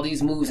making all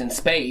these moves in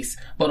space,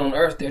 but on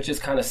Earth they're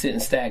just kind of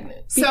sitting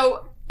stagnant?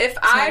 So if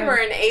I were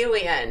an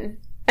alien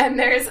and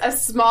there's a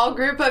small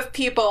group of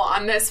people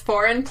on this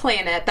foreign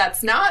planet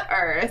that's not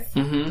Earth,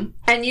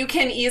 and you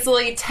can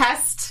easily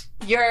test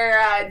your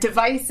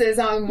devices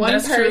on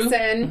one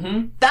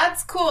person,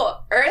 that's cool.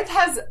 Earth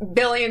has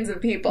billions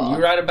of people.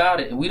 You're right about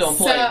it. We don't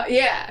play. So,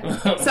 yeah.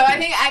 So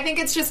I think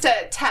it's just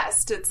a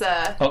test. It's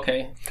a...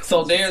 Okay.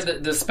 So they're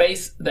the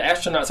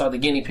astronauts are the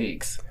guinea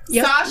pigs.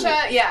 Yep.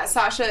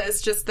 Sasha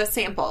is just the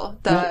sample.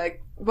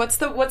 What's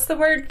the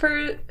word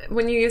for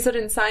when you use it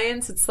in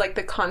science? It's like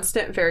the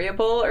constant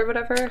variable or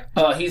whatever.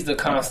 He's the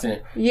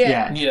constant.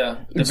 Yeah.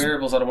 Yeah. The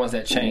variables are the ones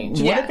that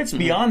change. What if it's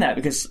beyond that?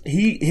 Because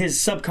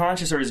his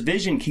subconscious or his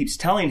vision keeps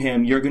telling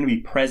him, you're going to be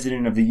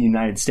president of the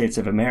United States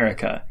of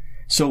America.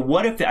 So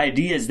what if the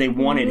idea is they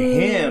wanted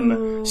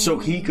him so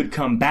he could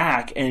come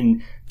back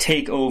and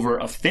take over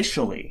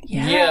officially?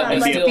 Yeah, and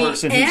like be a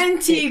person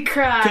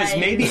Antichrist. Because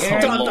maybe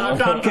Eric,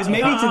 because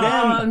maybe to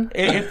them,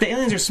 if the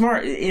aliens are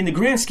smart, in the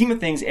grand scheme of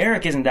things,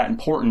 Eric isn't that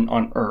important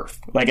on Earth.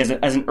 Like as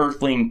an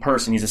Earthling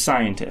person, he's a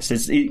scientist.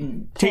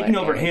 Taking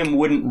over him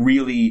wouldn't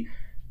really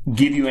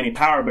give you any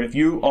power, but if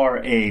you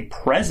are a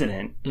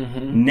president,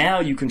 now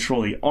you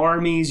control the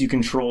armies, you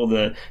control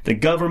the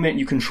government,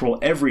 you control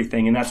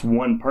everything, and that's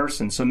one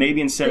person. So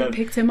maybe instead of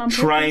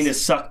trying to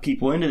suck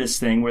people into this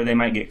thing where they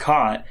might get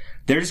caught,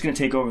 they're just going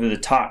to take over the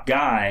top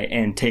guy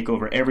and take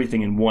over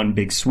everything in one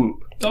big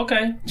swoop.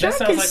 Okay,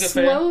 Jack is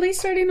slowly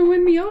starting to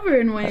win me over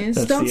in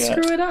ways. Don't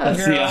screw it up.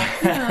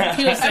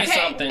 He'll say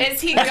something.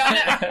 Is he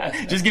gonna...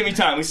 Just give me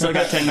time. We still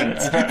got 10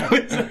 minutes.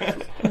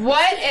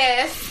 What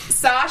if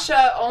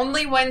Sasha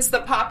only wins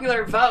the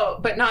popular vote,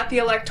 but not the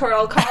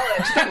electoral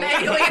college? Then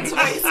the aliens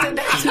wasted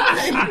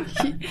that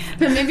time.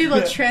 Then maybe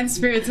they'll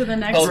transfer it to the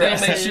next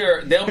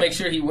person. They'll make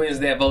sure he wins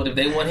that vote if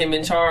they want him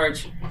in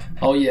charge.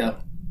 Oh yeah.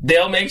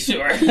 They'll make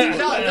sure.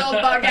 They'll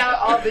bug out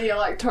all the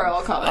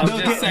electoral college.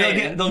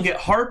 They'll get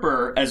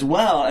Harper as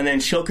well, and then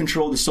she'll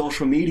control the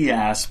social media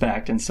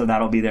aspect, and so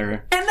that'll be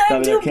their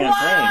campaign.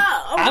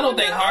 I don't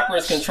think Harper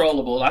is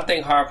controllable. I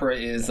think Harper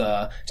is.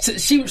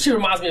 She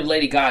reminds me of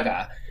Lady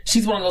Gaga.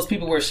 She's one of those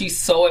people where she's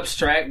so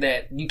abstract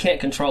that you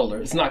can't control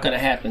her. It's not going to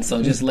happen,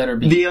 so just let her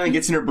be. The alien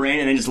gets in her brain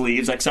and then just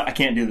leaves. Like, so I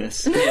can't do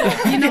this.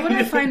 Yeah. You know what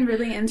I find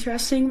really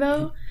interesting,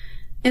 though?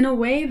 In a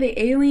way,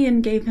 the alien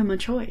gave him a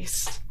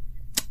choice.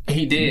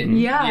 He did.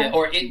 Yeah.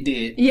 Or it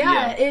did.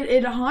 Yeah.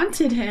 It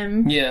haunted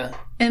him. Yeah.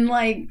 And,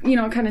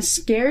 kind of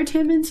scared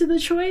him into the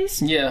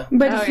choice. Yeah.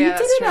 But he did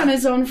it on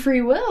his own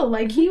free will.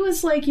 Like, he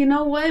was like, you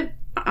know what?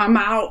 I'm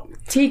out.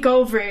 Take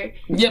over.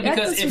 Yeah,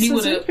 because if he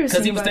would have...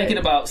 Because he was thinking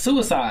about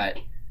suicide.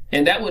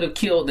 And that would have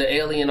killed the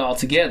alien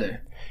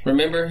altogether.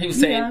 Remember? He was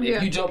saying,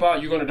 if you jump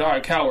out, you're going to die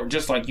a coward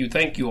just like you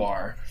think you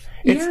are.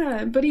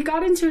 But he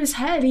got into his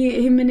head.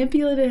 He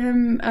manipulated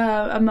him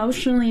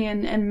emotionally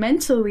and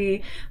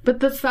mentally.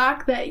 But the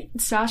fact that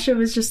Sasha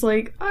was just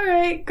like, all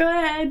right, go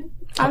ahead.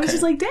 I was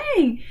just like,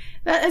 dang,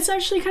 It's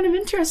actually kind of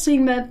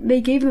interesting that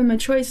they gave them a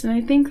choice, and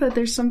I think that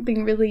there's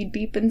something really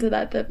deep into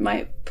that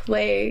might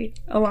play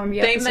along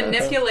the They episode.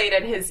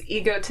 manipulated his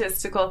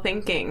egotistical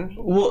thinking.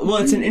 Well,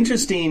 it's an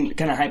interesting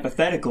kind of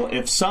hypothetical.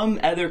 If some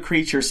other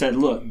creature said,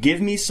 look, give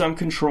me some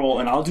control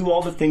and I'll do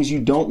all the things you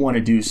don't want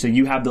to do so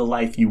you have the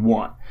life you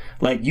want.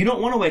 Like, you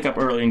don't want to wake up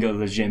early and go to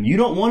the gym. You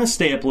don't want to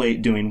stay up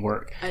late doing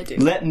work. I do.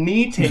 Let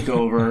me take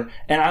over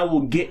and I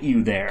will get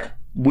you there.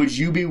 Would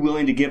you be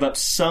willing to give up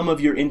some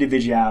of your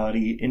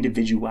individuality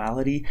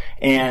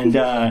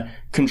and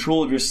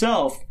control of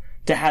yourself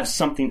to have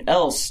something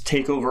else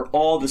take over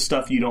all the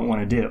stuff you don't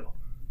want to do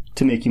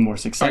to make you more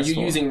successful? Are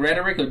you using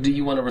rhetoric, or do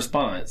you want a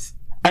response?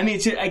 I mean,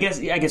 I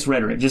guess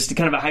rhetoric, just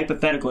kind of a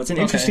hypothetical. It's an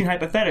interesting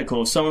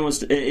hypothetical.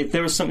 If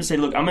there was something to say,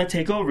 look, I'm going to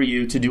take over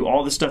you to do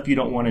all the stuff you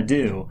don't want to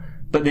do,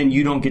 but then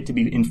you don't get to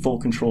be in full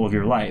control of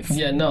your life.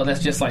 Yeah, no,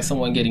 that's just like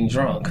someone getting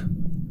drunk.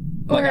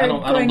 Like, Or I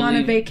don't going on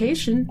a believe-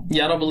 vacation.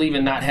 Yeah, I don't believe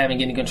in not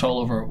having any control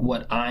over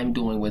what I'm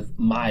doing with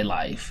my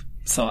life.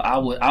 So I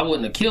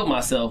wouldn't have killed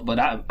myself, but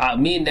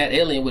me and that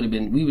alien we'd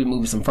been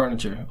moving some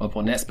furniture up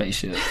on that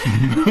spaceship.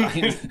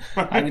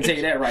 I can tell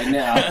you that right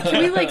now.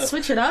 Can we like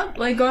switch it up?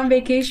 Like go on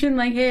vacation,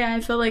 like, hey, I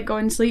feel like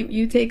going to sleep,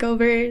 you take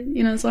over,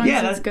 as long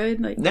as it's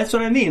good. Like That's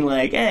what I mean.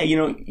 Like, hey,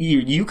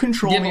 you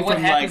control Yeah, me but what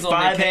from like happens on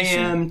 5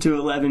 vacation? a.m. to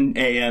 11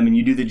 a.m. and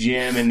you do the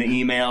gym and the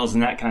emails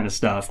and that kind of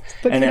stuff.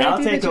 But And then can I I'll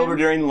do the take gym? over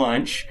during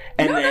lunch.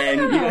 And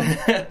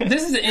then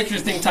This is an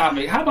interesting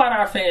topic. How about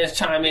our fans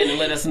chime in and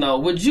let us know?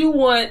 Would you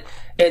want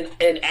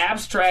an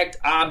abstract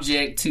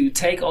object to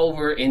take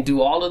over and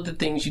do all of the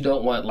things you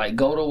don't want, like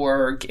go to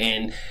work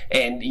and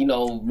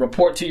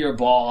report to your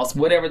boss,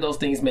 whatever those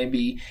things may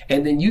be,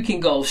 and then you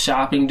can go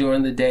shopping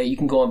during the day, you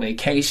can go on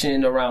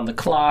vacation around the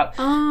clock.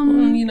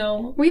 we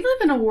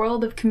live in a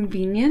world of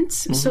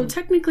convenience, so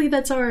technically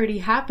that's already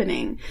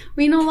happening.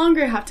 We no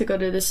longer have to go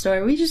to the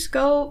store. We just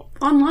go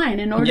online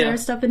and order Yeah. our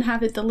stuff and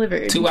have it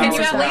delivered. 2 Can hours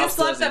you at Ralph least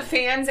let does the it.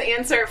 fans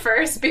answer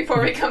first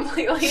before we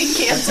completely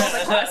cancel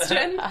the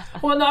question?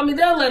 Well, no, I mean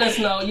they'll let us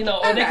know, or they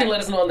Okay. can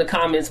let us know in the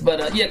comments.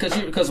 But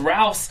because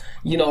Ralph's,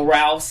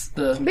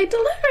 They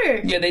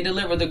deliver. Yeah, they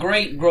deliver the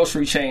great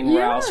grocery chain, Yeah.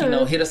 Ralph's.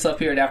 Hit us up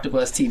here at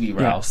AfterBuzz TV,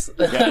 Ralph's.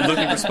 Yeah,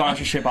 looking for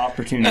sponsorship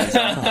opportunities.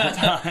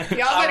 Y'all better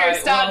right,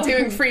 stop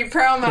doing free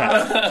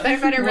promo. They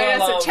better write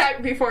Well, us a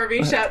check before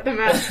we shut them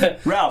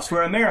out. Ralph's,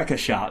 where America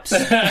shops. Oh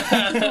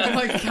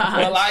my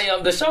god.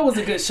 Well, the show was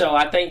a good show.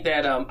 I think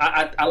that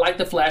I like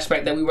the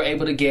flashback that we were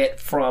able to get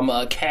from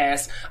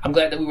Cass. I'm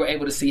glad that we were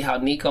able to see how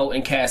Nico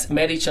and Cass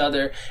met each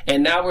other,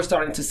 and now we're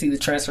starting to see the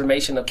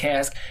transformation of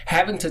Cass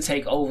having to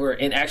take over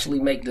and actually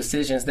make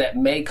decisions that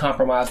may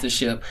compromise the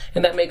ship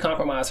and that may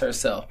compromise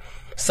herself.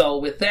 So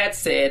with that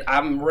said,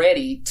 I'm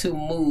ready to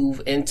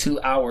move into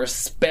our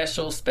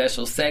special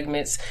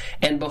segments.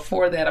 And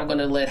before that, I'm going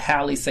to let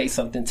Hallie say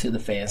something to the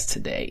fans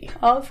today.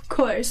 Of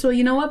course. Well,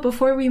 you know what?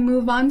 Before we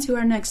move on to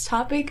our next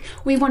topic,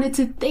 we wanted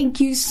to thank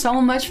you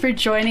so much for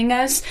joining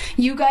us.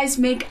 You guys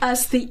make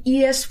us the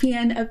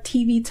ESPN of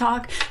TV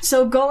Talk.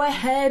 So go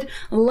ahead,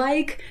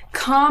 like,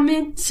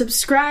 comment,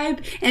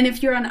 subscribe, and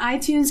if you're on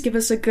iTunes, give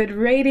us a good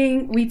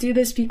rating. We do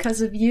this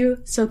because of you,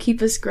 so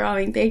keep us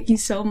growing. Thank you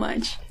so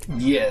much.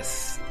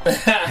 Yes.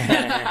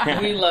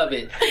 We love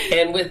it.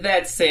 And with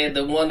that said,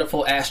 the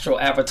wonderful Astro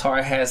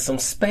Avatar has some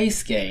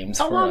space games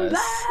for I'm us.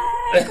 back!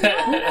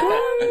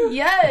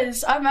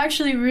 Yes, I'm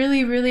actually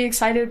really, really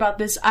excited about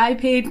this. I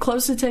paid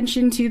close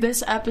attention to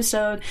this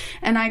episode,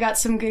 and I got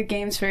some good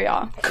games for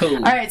y'all. Cool.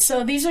 All right,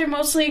 so these are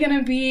mostly going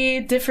to be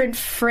different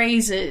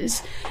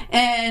phrases,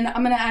 and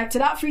I'm going to act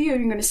it out for you,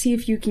 and you're going to see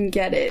if you can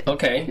get it.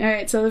 Okay. All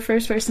right, so the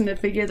first person to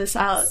figure this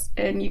out,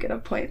 and you get a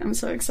point. I'm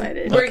so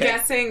excited. We're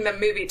guessing the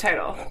movie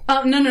title.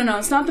 No,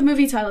 it's not the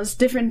movie title. It's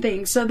different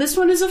things. So this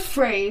one is a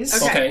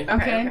phrase. Okay.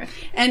 Okay.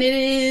 And it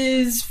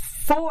is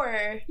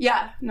 5.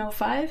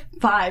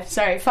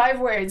 Sorry, 5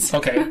 words.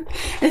 Okay.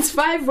 It's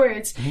 5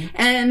 words.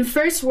 And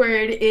first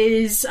word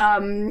is,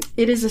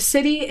 it is a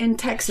city in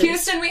Texas.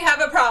 Houston, we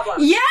have a problem.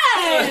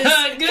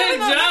 Yes! Good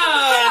job.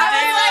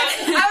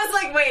 I was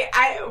like, wait,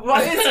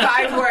 what is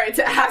 5 words?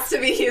 It has to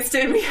be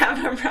Houston, we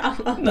have a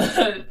problem.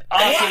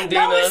 Awesome, Dina.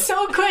 That was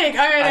so quick.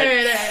 All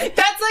right.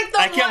 That's like the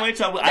I can't wait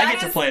till I get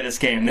to play this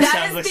game. This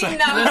That sounds is the like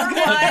number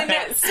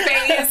 1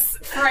 space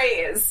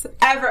phrase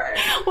ever.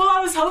 Well, I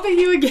was hoping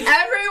you would get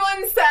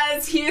Everyone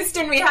says,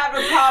 Houston, we have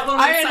a problem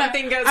when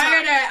something goes wrong.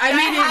 I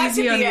made it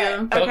easy on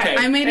you. Okay.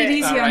 I made it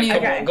easy All on right, you.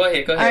 come on. Go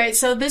ahead. All right,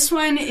 so this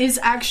one is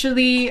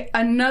actually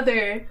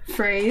another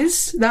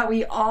phrase that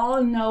we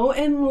all know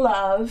and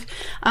love.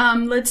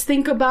 Let's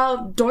think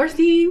about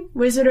Dorothy,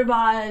 Wizard of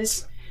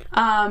Oz,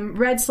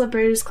 red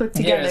slippers clipped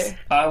together. Yes.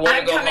 I want to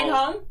I'm go coming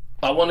home.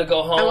 I want to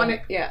go home.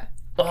 Yeah.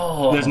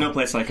 Oh. There's no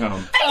place like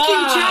home.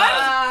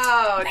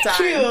 Oh,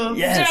 darn.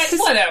 Yes. Jack,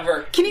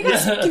 whatever. Can you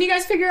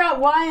guys figure out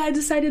why I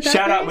decided that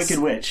Shout out phrase?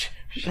 Wicked Witch.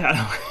 Shout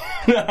out.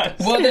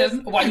 Well,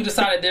 why you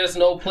decided there's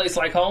no place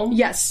like home?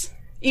 Yes.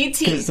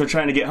 E.T. Because they're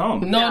trying to get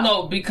home.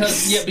 No,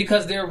 because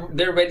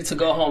they're ready to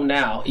go home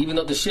now. Even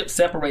though the ship's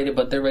separated,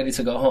 but they're ready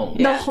to go home.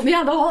 The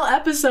whole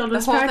episode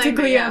was whole thing,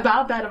 practically yeah.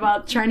 about that,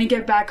 about trying to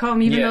get back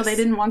home, even though Yes. they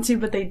didn't want to,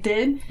 but they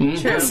did.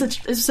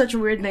 It's such a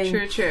weird thing.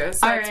 True.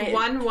 So All it's right.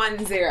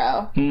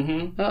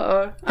 1-1-0.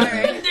 Uh-oh. All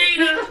right.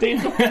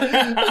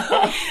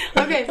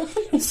 Okay,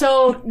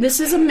 so this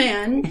is a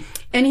man,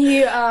 and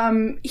he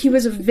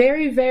was a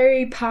very,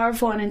 very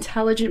powerful and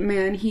intelligent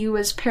man. He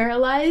was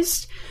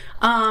paralyzed.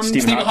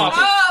 Stephen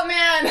Hawking. Oh,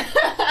 man.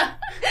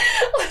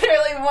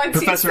 Literally, once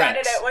Professor you said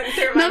X. it went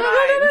through my No,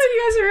 mind.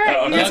 you guys are right.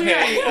 Oh, You guys are okay.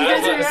 right. You I was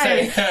guys are about to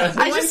right. say.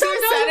 I Once just you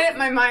don't know. said it,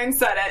 my mind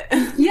said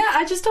it. Yeah,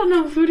 I just don't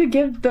know who to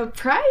give the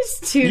prize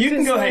to. You can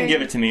 'cause, go ahead and like,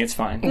 give it to me. It's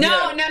fine.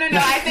 No.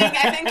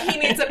 I think he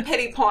needs a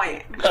pity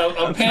point.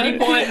 A penny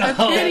point. A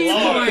pity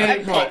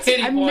Lord. point. A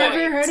pity I've point.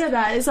 never heard of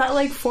that. Is that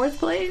like fourth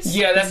place?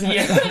 Yeah,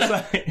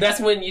 that's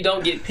when you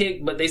don't get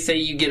picked, but they say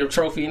you get a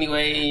trophy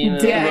anyway. You know?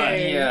 Dang.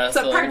 Right, yeah. It's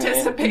a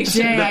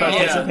participation. Dang. The vote.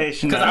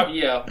 participation.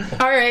 Yeah.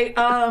 All right.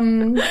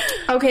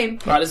 Okay. All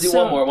right, let's do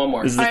So- one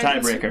more. This is the All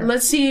right, tiebreaker.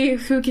 Let's see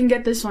who can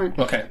get this one.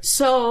 Okay.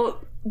 So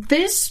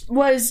this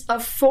was a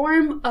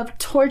form of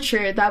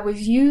torture that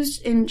was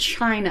used in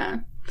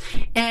China,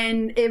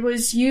 and it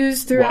was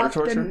used throughout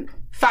Water torture?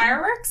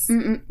 Fireworks?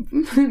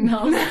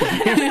 No,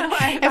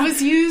 it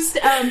was used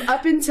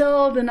up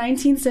until the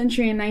 19th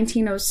century in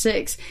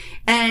 1906,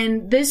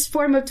 and this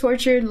form of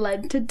torture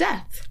led to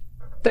death.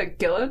 The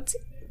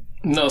guillotine?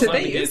 No, it's Did not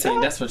they the use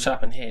guillotine. that? That's for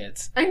chopping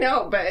heads. I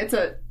know, but it's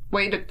a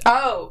way to...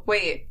 Oh,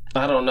 wait.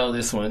 I don't know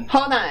this one.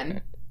 Hold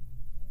on.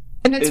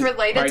 And it's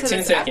related Alright, to 10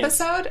 this seconds.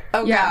 episode?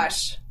 Oh, Yeah.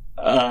 gosh.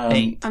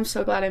 8, I'm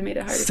so glad I made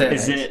it hard. 7.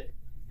 Is it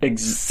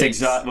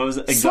Six. what was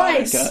it?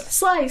 Exotic?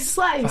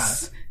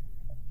 Slice.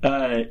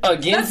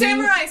 Again? The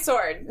samurai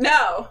sword.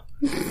 No.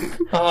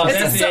 Oh, It's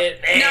that's a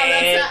it. No,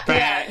 that's not.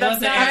 Yeah, that's What's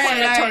not the a form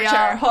of Alright, torture.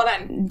 y'all. Hold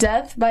on.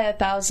 Death by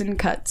 1,000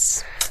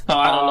 cuts. Oh,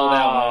 I don't know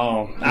that one.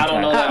 Oh, I don't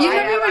okay. know that You one.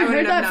 never even heard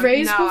wouldn't that have known.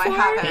 phrase No, before? I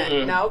haven't.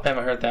 Mm-mm. Nope.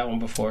 Haven't heard that one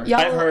before. Y'all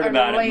I've heard are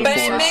about it way But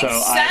before, it makes so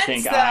sense, I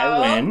think though, I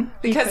win.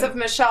 because of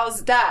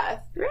Michelle's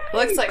death. Right.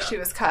 Looks like she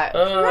was cut.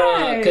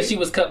 Because she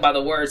was cut by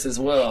the words as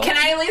well. Can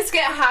I at least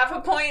get half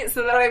a point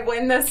so that I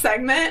win this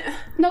segment?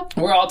 Nope.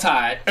 We're all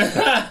tied.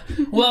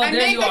 Well, I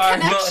there made you the are.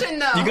 connection,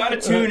 though. You got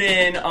to tune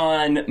in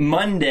on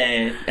Monday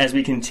as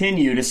we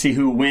continue to see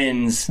who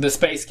wins The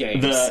Space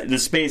Games. the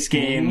Space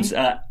Games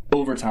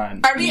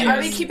overtime. Are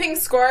we keeping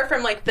score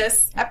from like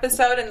this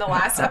episode and the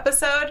last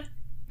episode?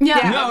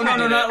 Yeah. No, Okay.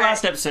 not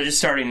last episode. Just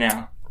starting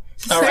now.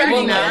 All right, Starting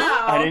well,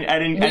 now. I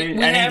didn't we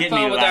get had any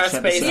fun with our last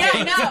Space episode.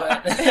 Games, Yeah,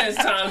 no. but it's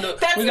time to.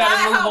 That's we not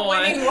gotta move how on.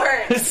 winning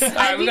works. All right,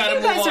 I we think gotta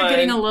you move guys on. are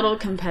getting a little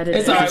competitive.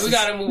 It's all right. We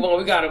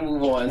gotta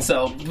move on.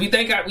 So we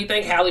thank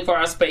Hallie for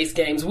our Space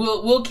Games.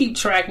 We'll keep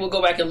track. We'll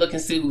go back and look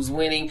and see who's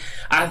winning.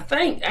 I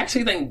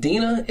actually think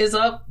Dina is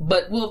up,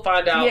 but we'll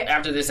find out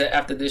after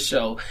this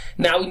show.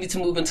 Now we need to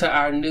move into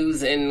our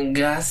news and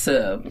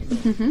gossip.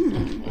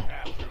 TV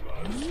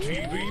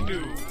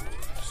News.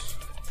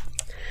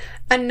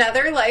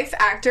 Another Life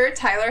actor,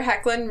 Tyler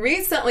Hoechlin,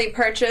 recently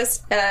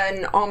purchased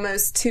an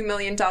almost $2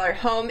 million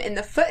home in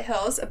the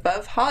foothills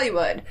above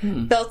Hollywood.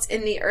 Built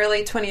in the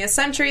early 20th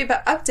century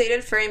but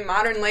updated for a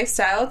modern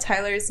lifestyle,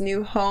 Tyler's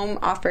new home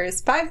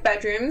offers 5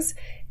 bedrooms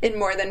in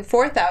more than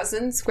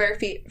 4,000 square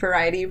feet,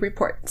 Variety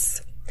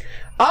reports.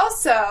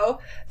 Also,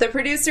 the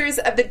producers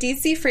of the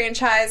DC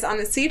franchise on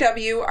the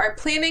CW are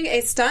planning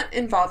a stunt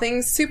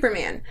involving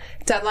Superman,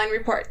 Deadline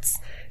reports.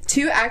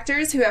 2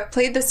 actors who have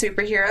played the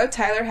superhero,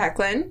 Tyler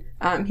Hoechlin,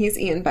 he's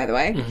Ian, by the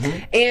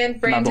way,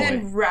 and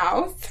Brandon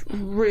Ruth,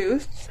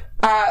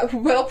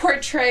 will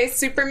portray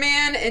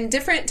Superman in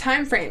different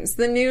time frames.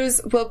 The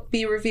news will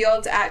be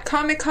revealed at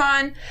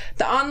Comic-Con.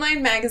 The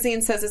online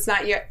magazine says it's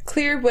not yet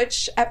clear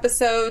which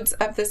episodes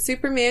of the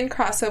Superman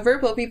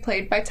crossover will be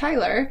played by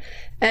Tyler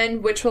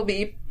and which will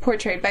be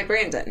portrayed by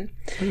Brandon.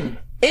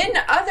 In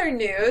other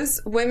news,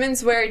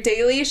 Women's Wear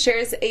Daily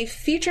shares a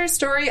feature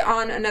story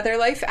on Another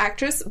Life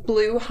actress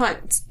Blue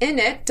Hunt. In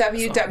it,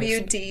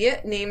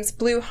 WWD names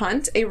Blue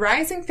Hunt a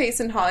rising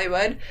face in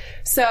Hollywood.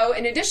 So,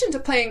 in addition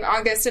to playing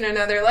August in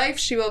Another Life,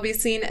 she will be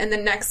seen in the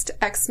next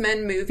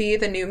X-Men movie,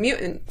 The New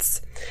Mutants.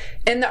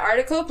 In the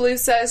article, Blue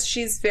says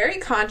she's very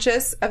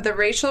conscious of the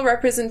racial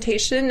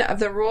representation of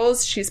the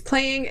roles she's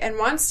playing and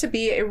wants to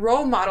be a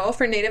role model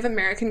for Native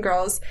American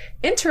girls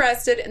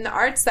interested in the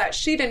arts that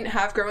she didn't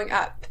have growing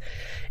up.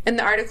 In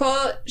the article,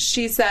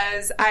 she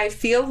says, I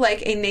feel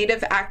like a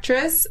Native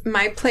actress.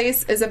 My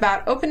place is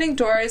about opening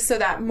doors so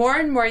that more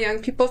and more young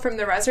people from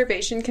the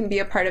reservation can be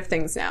a part of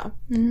things now.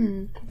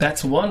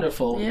 That's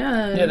wonderful.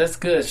 Yeah. That's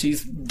good.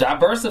 She's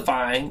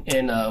diversifying,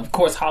 and of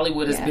course,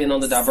 Hollywood has been on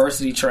the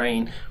diversity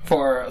train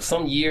for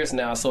some years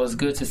now. So it's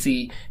good to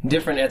see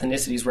different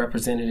ethnicities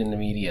represented in the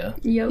media.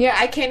 Yep. Yeah,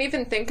 I can't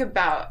even think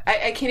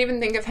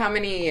of how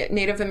many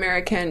Native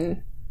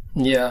American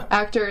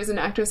actors and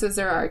actresses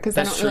there are, because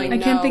I don't really know. I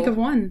can't think of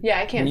one. Yeah,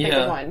 I can't think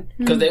of one.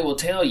 Because they will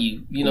tell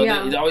you. You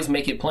know, they always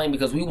make it plain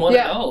because we want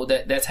to know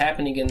that that's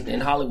happening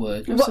in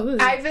Hollywood. Absolutely.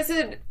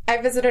 Well,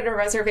 I visited a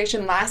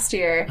reservation last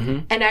year,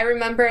 and I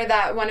remember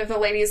that one of the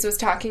ladies was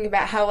talking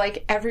about how,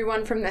 like,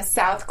 everyone from the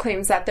South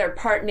claims that they're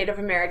part Native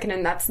American,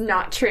 and that's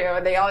not true.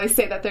 They always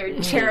say that they're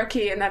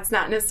Cherokee, and that's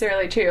not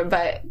necessarily true.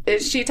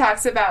 But she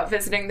talks about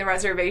visiting the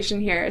reservation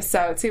here,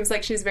 so it seems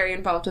like she's very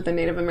involved with the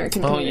Native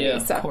American community. Oh, yeah,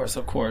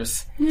 of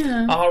course.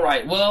 Yeah. All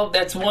right. Well,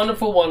 that's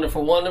wonderful,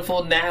 wonderful,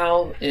 wonderful.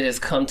 Now it has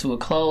come to a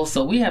close,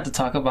 so we have to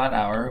talk about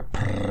our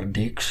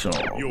prediction.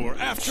 Your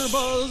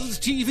AfterBuzz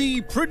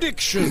TV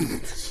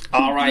predictions.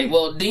 All right.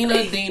 Well, Dina,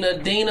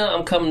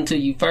 I'm coming to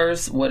you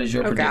first. What is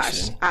your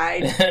prediction?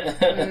 Gosh.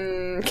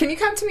 Can you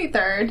come to me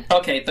third?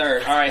 Okay,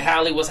 third. All right,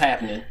 Hallie, what's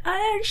happening?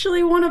 I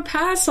actually want to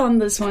pass on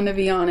this one, to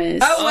be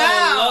honest. Oh,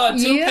 wow.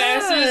 Lord, two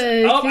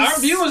passes? Oh, our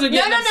viewers are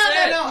getting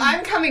upset. No.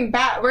 I'm coming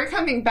back. We're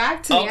coming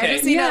back to me. Okay. I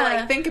just need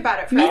to think about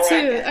it for Me a too.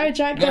 second. All right,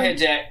 Jack. Go ahead,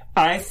 Jack.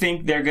 I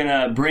think they're going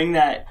to bring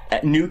that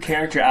new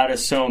character out of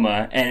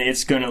Soma, and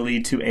it's going to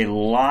lead to a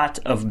lot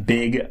of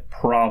big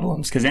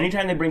problems. Because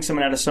anytime they bring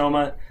someone out of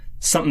Soma,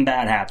 something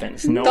bad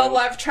happens. The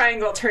love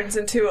triangle turns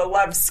into a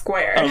love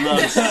square. A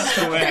love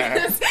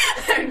square.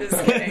 I'm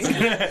just kidding.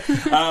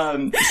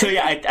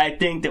 I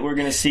think that we're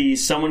going to see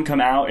someone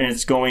come out, and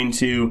it's going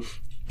to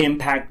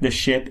impact the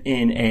ship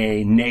in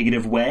a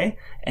negative way,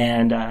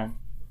 and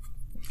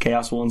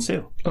chaos will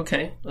ensue.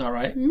 Okay, all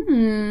right.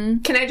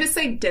 Can I just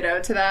say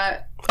ditto to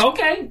that?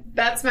 Okay.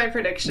 That's my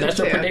prediction, That's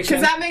your prediction?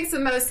 because that makes the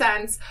most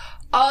sense.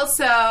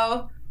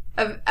 Also,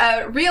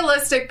 a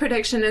realistic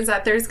prediction is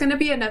that there's going to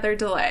be another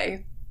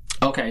delay.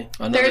 Okay,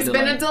 There's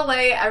been a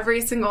delay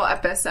every single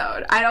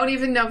episode. I don't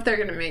even know if they're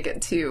going to make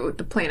it to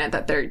the planet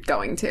that they're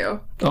going to.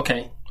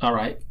 Okay, all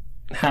right.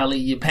 Hallie,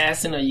 you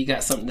passing or you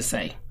got something to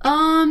say?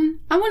 I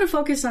want to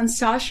focus on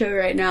Sasha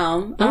right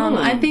now.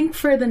 I think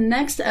for the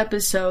next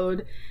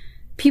episode,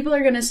 people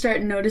are going to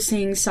start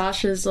noticing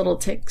Sasha's little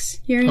tics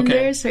here and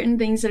there, certain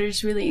things that are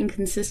just really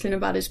inconsistent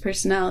about his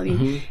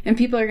personality. And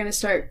people are going to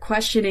start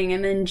questioning,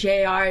 and then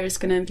JR is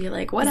going to be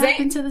like, what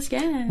happened to this guy?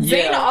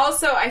 Zayn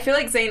also, I feel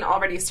like Zayn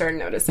already started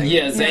noticing.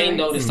 Yeah, Zayn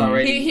noticed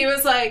already. He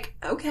was like,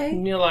 okay.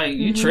 You're like,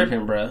 you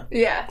tripping, bruh.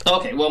 Yeah.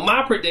 Okay, well,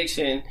 my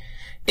prediction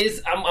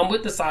is, I'm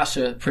with the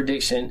Sasha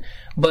prediction,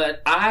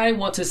 but I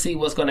want to see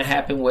what's going to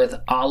happen with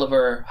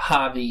Oliver,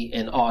 Javi,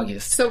 and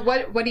August. So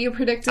what do you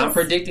predict? I'm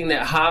predicting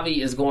that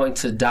Javi is going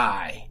to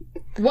die.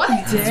 What?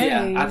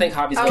 Yeah, I think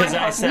Javi's Because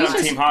I said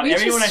on Team Javi.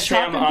 Everyone I say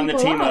I'm on the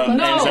team of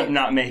ends up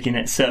not making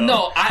it. So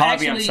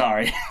Javi, I'm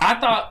sorry. I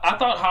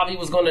thought Javi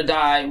was going to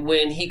die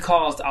when he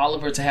caused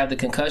Oliver to have the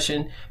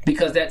concussion,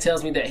 because that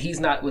tells me that he's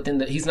not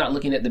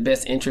looking at the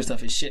best interest of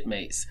his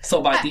shipmates.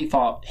 So by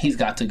default, he's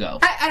got to go.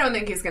 I don't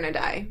think he's going to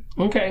die.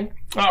 Okay.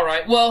 All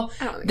right. Well,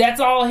 that's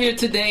all here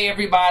today,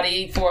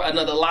 everybody, for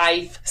Another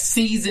Life,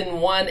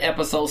 Season 1,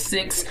 Episode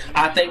 6.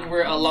 I think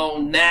we're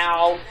alone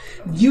now.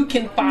 You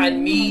can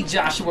find me,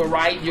 Joshua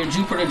Wright, your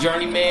Jupiter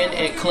Journeyman,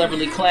 at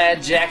Cleverly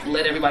Clad. Jack,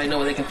 let everybody know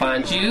where they can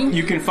find you.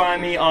 You can find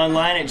me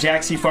online at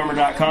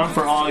jackcfarmer.com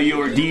for all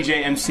your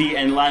DJ, MC,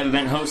 and live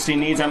event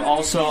hosting needs. I'm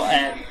also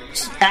at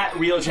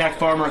Real Jack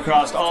Farmer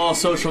across all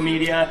social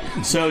media,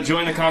 so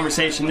join the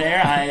conversation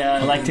there.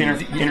 I like to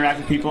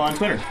interact with people on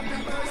Twitter.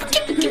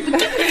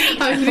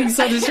 I'm getting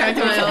so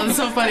distracted by it. It's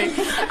so funny.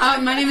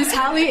 My name is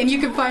Hallie, and you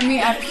can find me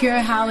at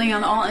Pure Hallie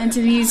on all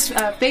entities: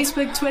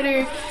 Facebook,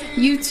 Twitter,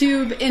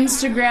 YouTube,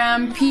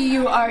 Instagram,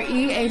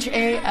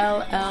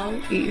 PureHalle.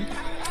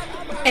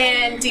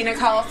 And Dina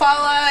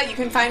Kalafala, you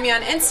can find me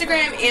on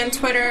Instagram and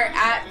Twitter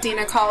at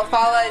Dina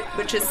Kalafala,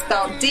 which is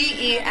spelled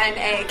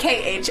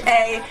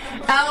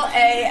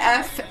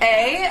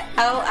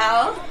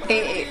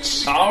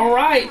DenaKhaLafallah. All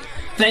right.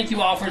 Thank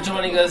you all for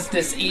joining us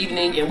this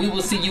evening, and we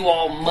will see you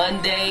all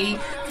Monday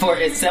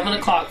at 7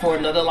 o'clock for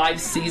Another Life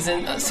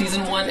Season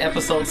 1,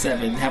 Episode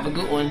 7. Have a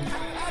good one.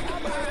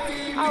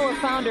 Our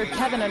founder,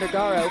 Kevin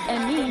Undergaro,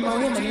 and me,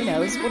 Maria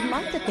Menounos, would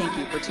like to thank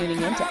you for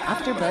tuning in to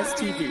AfterBuzz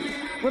TV.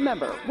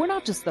 Remember, we're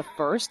not just the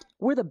first,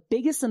 we're the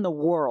biggest in the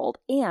world,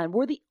 and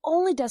we're the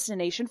only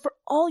destination for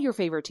all your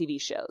favorite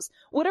TV shows.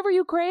 Whatever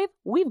you crave,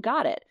 we've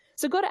got it.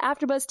 So go to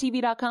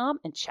AfterBuzzTV.com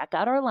and check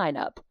out our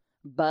lineup.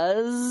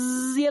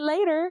 Buzz you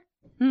later.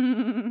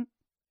 The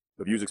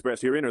views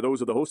expressed herein are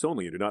those of the hosts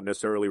only and do not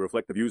necessarily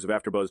reflect the views of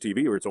AfterBuzz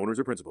TV or its owners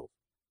or principals.